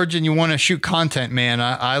in Georgia and you want to shoot content, man,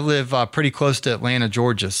 I live pretty close to Atlanta,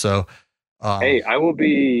 Georgia. So, hey, I will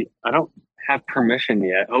be. I don't have permission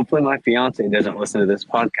yet. Hopefully, my fiance doesn't listen to this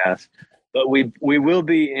podcast. But we will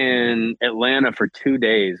be in Atlanta for 2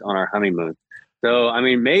 days on our honeymoon. So, I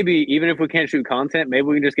mean, maybe even if we can't shoot content, maybe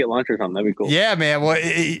we can just get lunch or something. That'd be cool. Yeah, man. Well,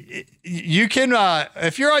 you can,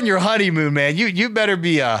 if you're on your honeymoon, man, you better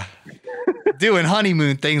be doing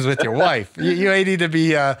honeymoon things with your wife. You ain't need to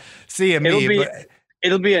be seeing me.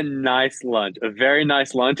 It'll be a nice lunch, a very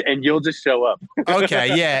nice lunch, and you'll just show up.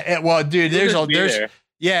 Okay, yeah. Well, dude,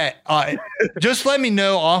 just let me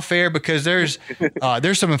know off air, because there's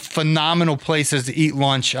some phenomenal places to eat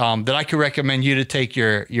lunch that I could recommend you to take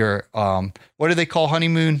your what do they call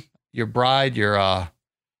honeymoon? Your bride,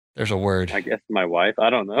 there's a word. I guess my wife.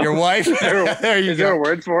 I don't know. Your wife? Is there a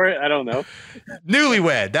word for it? I don't know.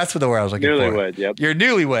 Newlywed. That's what the word I was looking for. Newlywed, yep. You're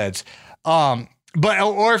newlyweds.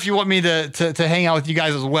 Or if you want me to hang out with you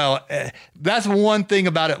guys as well, that's one thing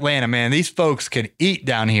about Atlanta, man. These folks can eat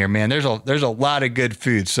down here, man. There's a lot of good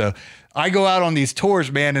food. So I go out on these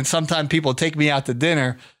tours, man, and sometimes people take me out to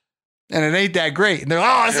dinner, and it ain't that great. And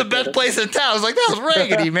they're, it's the best place in town. I was like, that was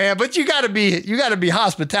raggedy, man. But you gotta be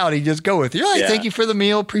hospitality. Just go with it. You're like, thank you for the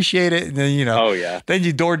meal, appreciate it. And then then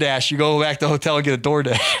you DoorDash. You go back to the hotel and get a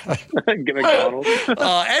DoorDash. Get McDonald's.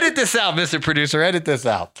 Edit this out, Mr. Producer. Edit this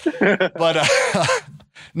out. But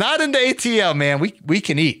not in the ATL, man. We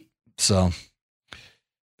can eat. So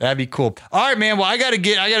that'd be cool. All right, man. Well, I gotta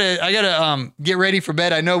get ready for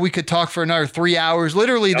bed. I know we could talk for another 3 hours.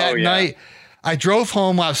 Literally that night, I drove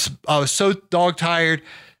home. I was so dog tired.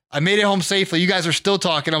 I made it home safely. You guys are still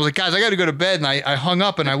talking. I was like, guys, I got to go to bed. And I hung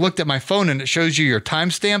up and I looked at my phone, and it shows you your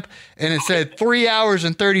timestamp, and it said 3 hours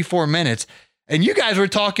and 34 minutes. And you guys were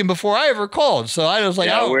talking before I ever called. So I was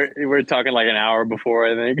like, we're talking like an hour before,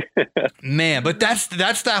 I think. Man, but that's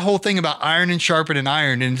that whole thing about iron and sharpening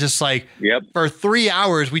iron. And just like, for 3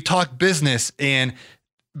 hours, we talked business and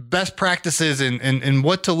best practices and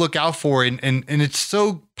what to look out for. And it's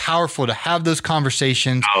so powerful to have those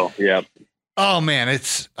conversations. Oh, yeah. Oh man,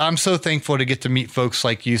 I'm so thankful to get to meet folks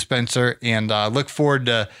like you, Spencer, and look forward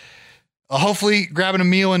to hopefully grabbing a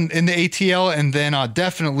meal in the ATL, and then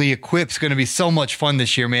definitely Equip's going to be so much fun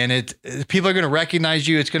this year, man. People are going to recognize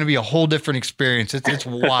you. It's going to be a whole different experience. It's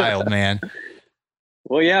wild, man.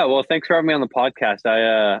 Well, yeah. Well, thanks for having me on the podcast.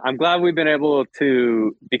 I'm glad we've been able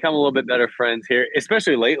to become a little bit better friends here,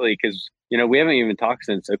 especially lately, because we haven't even talked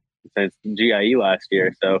since GIE last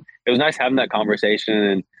year. So it was nice having that conversation,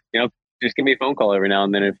 and just give me a phone call every now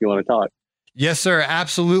and then if you want to talk. Yes, sir.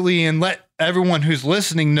 Absolutely. And let everyone who's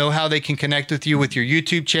listening know how they can connect with you with your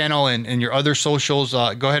YouTube channel and your other socials.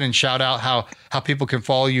 Go ahead and shout out how people can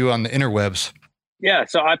follow you on the interwebs. Yeah,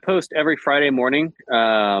 so I post every Friday morning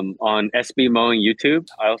on SB Mowing YouTube.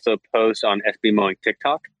 I also post on SB Mowing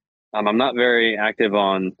TikTok. I'm not very active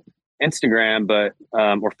on Instagram,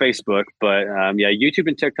 or Facebook, but YouTube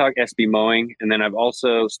and TikTok, SB Mowing. And then I've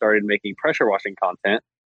also started making pressure washing content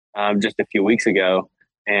just a few weeks ago,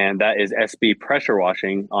 and that is SB Pressure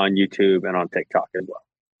Washing on YouTube and on TikTok as well.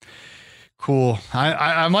 Cool.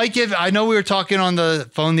 I might I know we were talking on the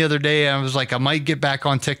phone the other day, and I was like, I might get back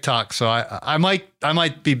on TikTok. So I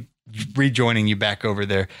might be rejoining you back over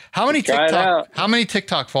there. How many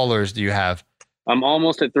TikTok followers do you have? I'm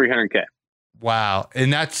almost at 300K. Wow.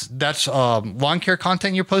 And that's lawn care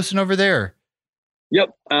content you're posting over there?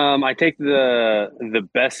 Yep. I take the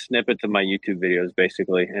best snippets of my YouTube videos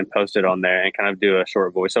basically and post it on there and kind of do a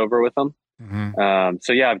short voiceover with them. Mm-hmm.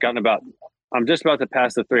 So yeah, I'm just about to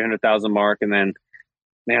pass the 300,000 mark, and then,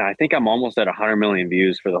 man, I think I'm almost at 100 million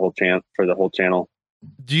views for the whole channel.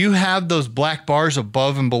 Do you have those black bars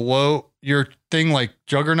above and below your thing like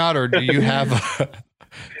Juggernaut, or do you have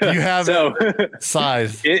so,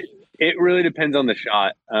 size? It really depends on the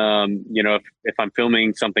shot. If I'm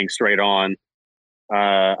filming something straight on,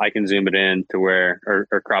 I can zoom it in to where,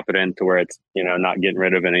 or crop it in to where it's, not getting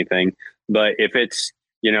rid of anything. But if it's,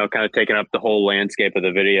 kind of taking up the whole landscape of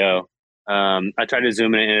the video, I try to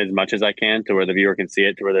zoom it in as much as I can to where the viewer can see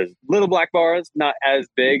it, to where there's little black bars, not as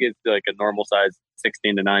big as like a normal size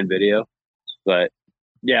 16:9 video. But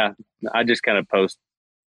yeah, I just kind of post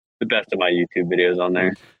the best of my YouTube videos on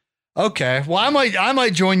there. Okay. Well, I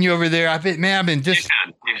might join you over there. I've been just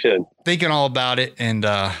you should. Thinking all about it, and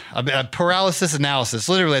paralysis analysis.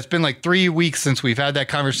 Literally, it's been like 3 weeks since we've had that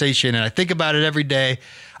conversation, and I think about it every day.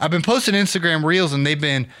 I've been posting Instagram reels, and they've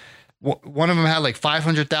been, one of them had like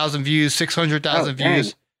 500,000 views, 600,000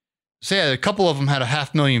 views. So yeah, a couple of them had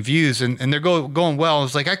 500,000 views, and they're going well.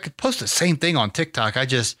 It's like I could post the same thing on TikTok.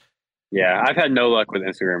 Yeah, I've had no luck with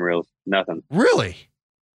Instagram reels. Nothing. Really?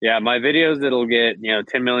 Yeah, my videos that'll get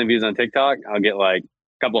 10 million views on TikTok, I'll get like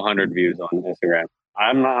a couple hundred views on Instagram.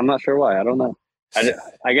 I'm not sure why. I don't know.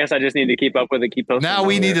 I guess I just need to keep up with it. Keep posting. Now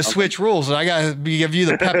we need to switch rules. I got to give you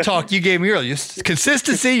the pep talk you gave me earlier.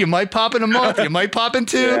 Consistency. You might pop in a month. You might pop in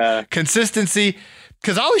 2. Yeah. Consistency.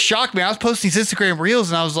 Because I was shocked, man. I was posting these Instagram reels,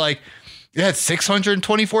 and I was like, it had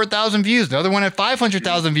 624,000 views. The other one had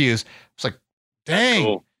 500,000 views. It's like, dang.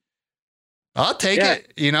 Cool. I'll take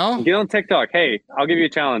it, Get on TikTok. Hey, I'll give you a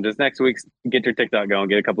challenge. This next week, get your TikTok going.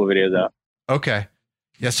 Get a couple of videos out. Okay.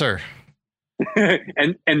 Yes, sir.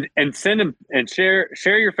 and send them and share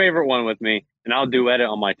your favorite one with me, and I'll duet it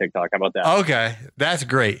on my TikTok. How about that? Okay. That's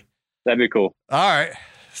great. That'd be cool. All right.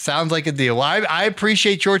 Sounds like a deal. Well, I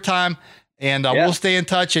appreciate your time, and we'll stay in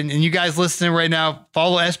touch. And you guys listening right now,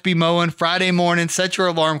 follow SB Mowing Friday morning. Set your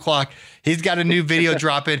alarm clock. He's got a new video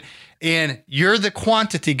dropping. And you're the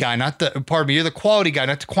quantity guy, you're the quality guy,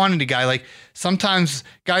 not the quantity guy. Like sometimes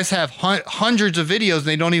guys have hundreds of videos and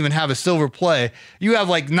they don't even have a silver play. You have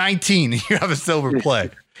like 19 and you have a silver play.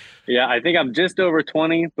 Yeah, I think I'm just over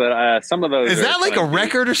 20, but some of those. Is that like a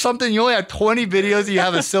record or something? You only have 20 videos and you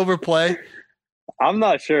have a silver play? I'm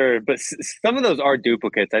not sure, but some of those are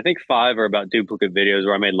duplicates. I think 5 are about duplicate videos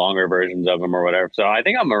where I made longer versions of them or whatever. So I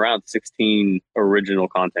think I'm around 16 original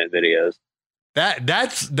content videos.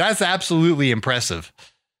 That's absolutely impressive.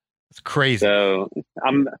 It's crazy. So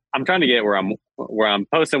I'm trying to get where I'm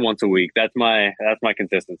posting once a week. That's my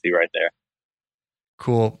consistency right there.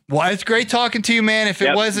 Cool. Well, it's great talking to you, man. If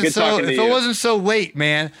it wasn't so late,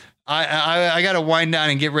 man, I got to wind down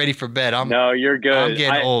and get ready for bed. No, you're good. I'm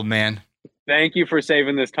getting old, man. Thank you for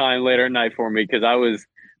saving this time later at night for me, because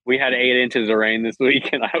we had 8 inches of rain this week,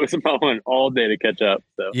 and I was mowing all day to catch up.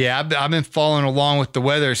 So yeah, I've been following along with the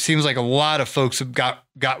weather. It seems like a lot of folks have got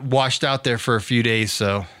washed out there for a few days.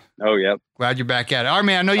 So yep. Glad you're back at it. All right,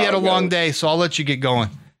 man. I know you had a long day, so I'll let you get going.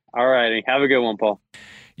 All righty. Have a good one, Paul.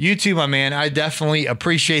 You too, my man. I definitely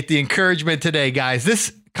appreciate the encouragement today, guys.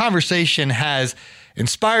 This conversation has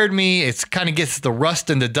inspired me. It kind of gets the rust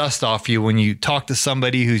and the dust off you when you talk to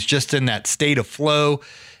somebody who's just in that state of flow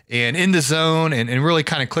and in the zone and really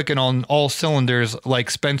kind of clicking on all cylinders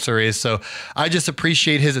like Spencer is. So I just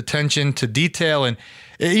appreciate his attention to detail, and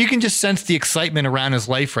you can just sense the excitement around his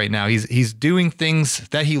life right now. He's doing things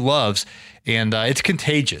that he loves, and it's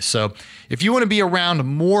contagious. So if you want to be around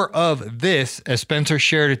more of this, as Spencer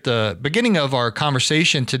shared at the beginning of our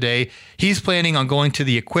conversation today, he's planning on going to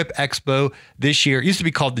the Equip Expo this year. It used to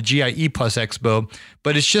be called the GIE Plus Expo,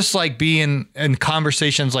 but it's just like being in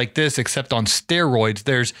conversations like this, except on steroids.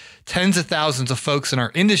 There's tens of thousands of folks in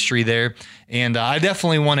our industry there, and I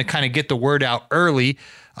definitely want to kind of get the word out early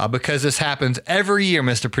because this happens every year,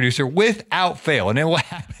 Mr. Producer, without fail, and it will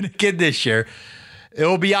happen again this year. It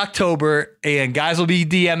will be October, and guys will be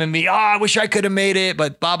DMing me, I wish I could have made it,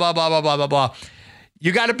 but blah, blah, blah, blah, blah, blah, blah.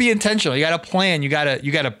 You got to be intentional. You got to plan. You got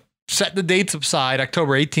to set the dates aside,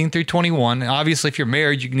 October 18th through 21. Obviously, if you're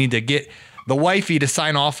married, you need to get the wifey to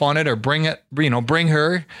sign off on it or bring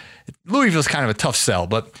her. Louisville's kind of a tough sell,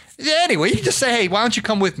 but anyway, you just say, hey, why don't you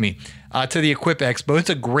come with me to the Equip Expo? It's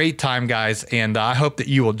a great time, guys, and I hope that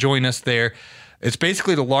you will join us there. It's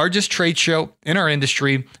basically the largest trade show in our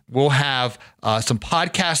industry. We'll have some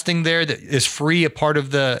podcasting there that is free, a part of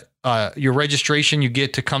the your registration, you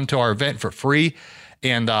get to come to our event for free.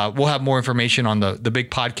 And we'll have more information on the big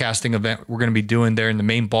podcasting event we're going to be doing there in the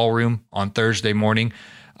main ballroom on Thursday morning.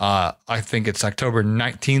 I think it's October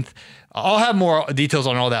 19th. I'll have more details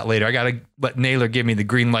on all that later. I got to let Naylor give me the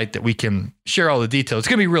green light that we can share all the details. It's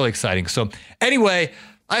going to be really exciting. So anyway,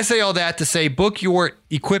 I say all that to say book your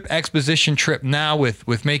Equip Exposition trip now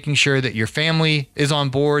with making sure that your family is on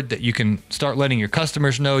board, that you can start letting your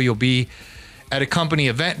customers know you'll be at a company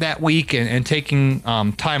event that week and taking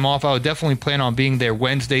time off. I would definitely plan on being there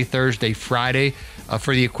Wednesday, Thursday, Friday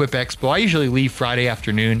for the Equip Expo. I usually leave Friday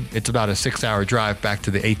afternoon. It's about a 6-hour drive back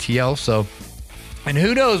to the ATL. So, and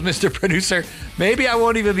who knows, Mr. Producer, maybe I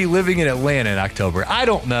won't even be living in Atlanta in October. I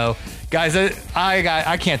don't know. Guys,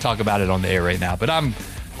 I can't talk about it on the air right now, but I'm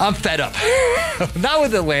fed up. Not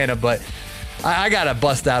with Atlanta, but I got to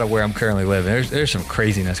bust out of where I'm currently living. There's some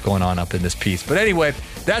craziness going on up in this piece. But anyway,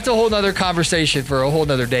 that's a whole nother conversation for a whole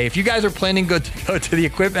nother day. If you guys are planning to go to the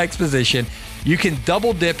Equip Exposition, you can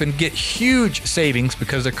double dip and get huge savings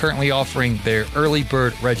because they're currently offering their early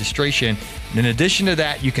bird registration. And in addition to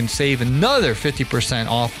that, you can save another 50%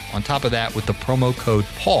 off on top of that with the promo code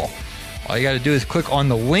Paul. All you got to do is click on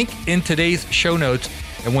the link in today's show notes.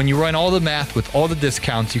 And when you run all the math with all the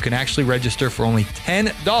discounts, you can actually register for only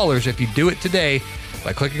 $10 if you do it today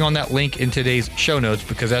by clicking on that link in today's show notes.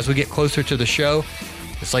 Because as we get closer to the show,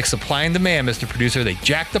 it's like supply and demand, Mr. Producer. They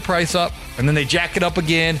jack the price up and then they jack it up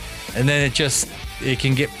again. And then it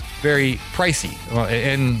can get very pricey.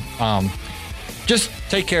 And just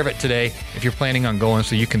take care of it today if you're planning on going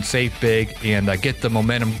so you can save big and get the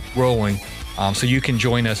momentum rolling so you can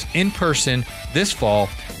join us in person this fall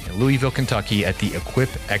in Louisville, Kentucky at the Equip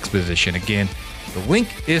Exposition. Again, the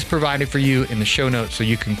link is provided for you in the show notes so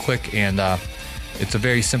you can click and it's a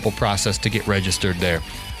very simple process to get registered there.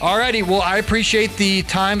 Alrighty, well, I appreciate the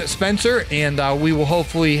time, Spencer, and we will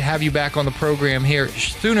hopefully have you back on the program here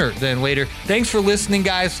sooner than later. Thanks for listening,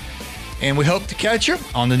 guys, and we hope to catch you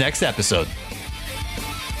on the next episode.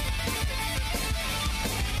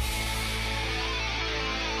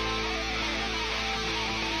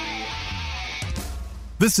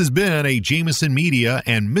 This has been a Jameson Media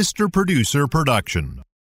and Mr. Producer production.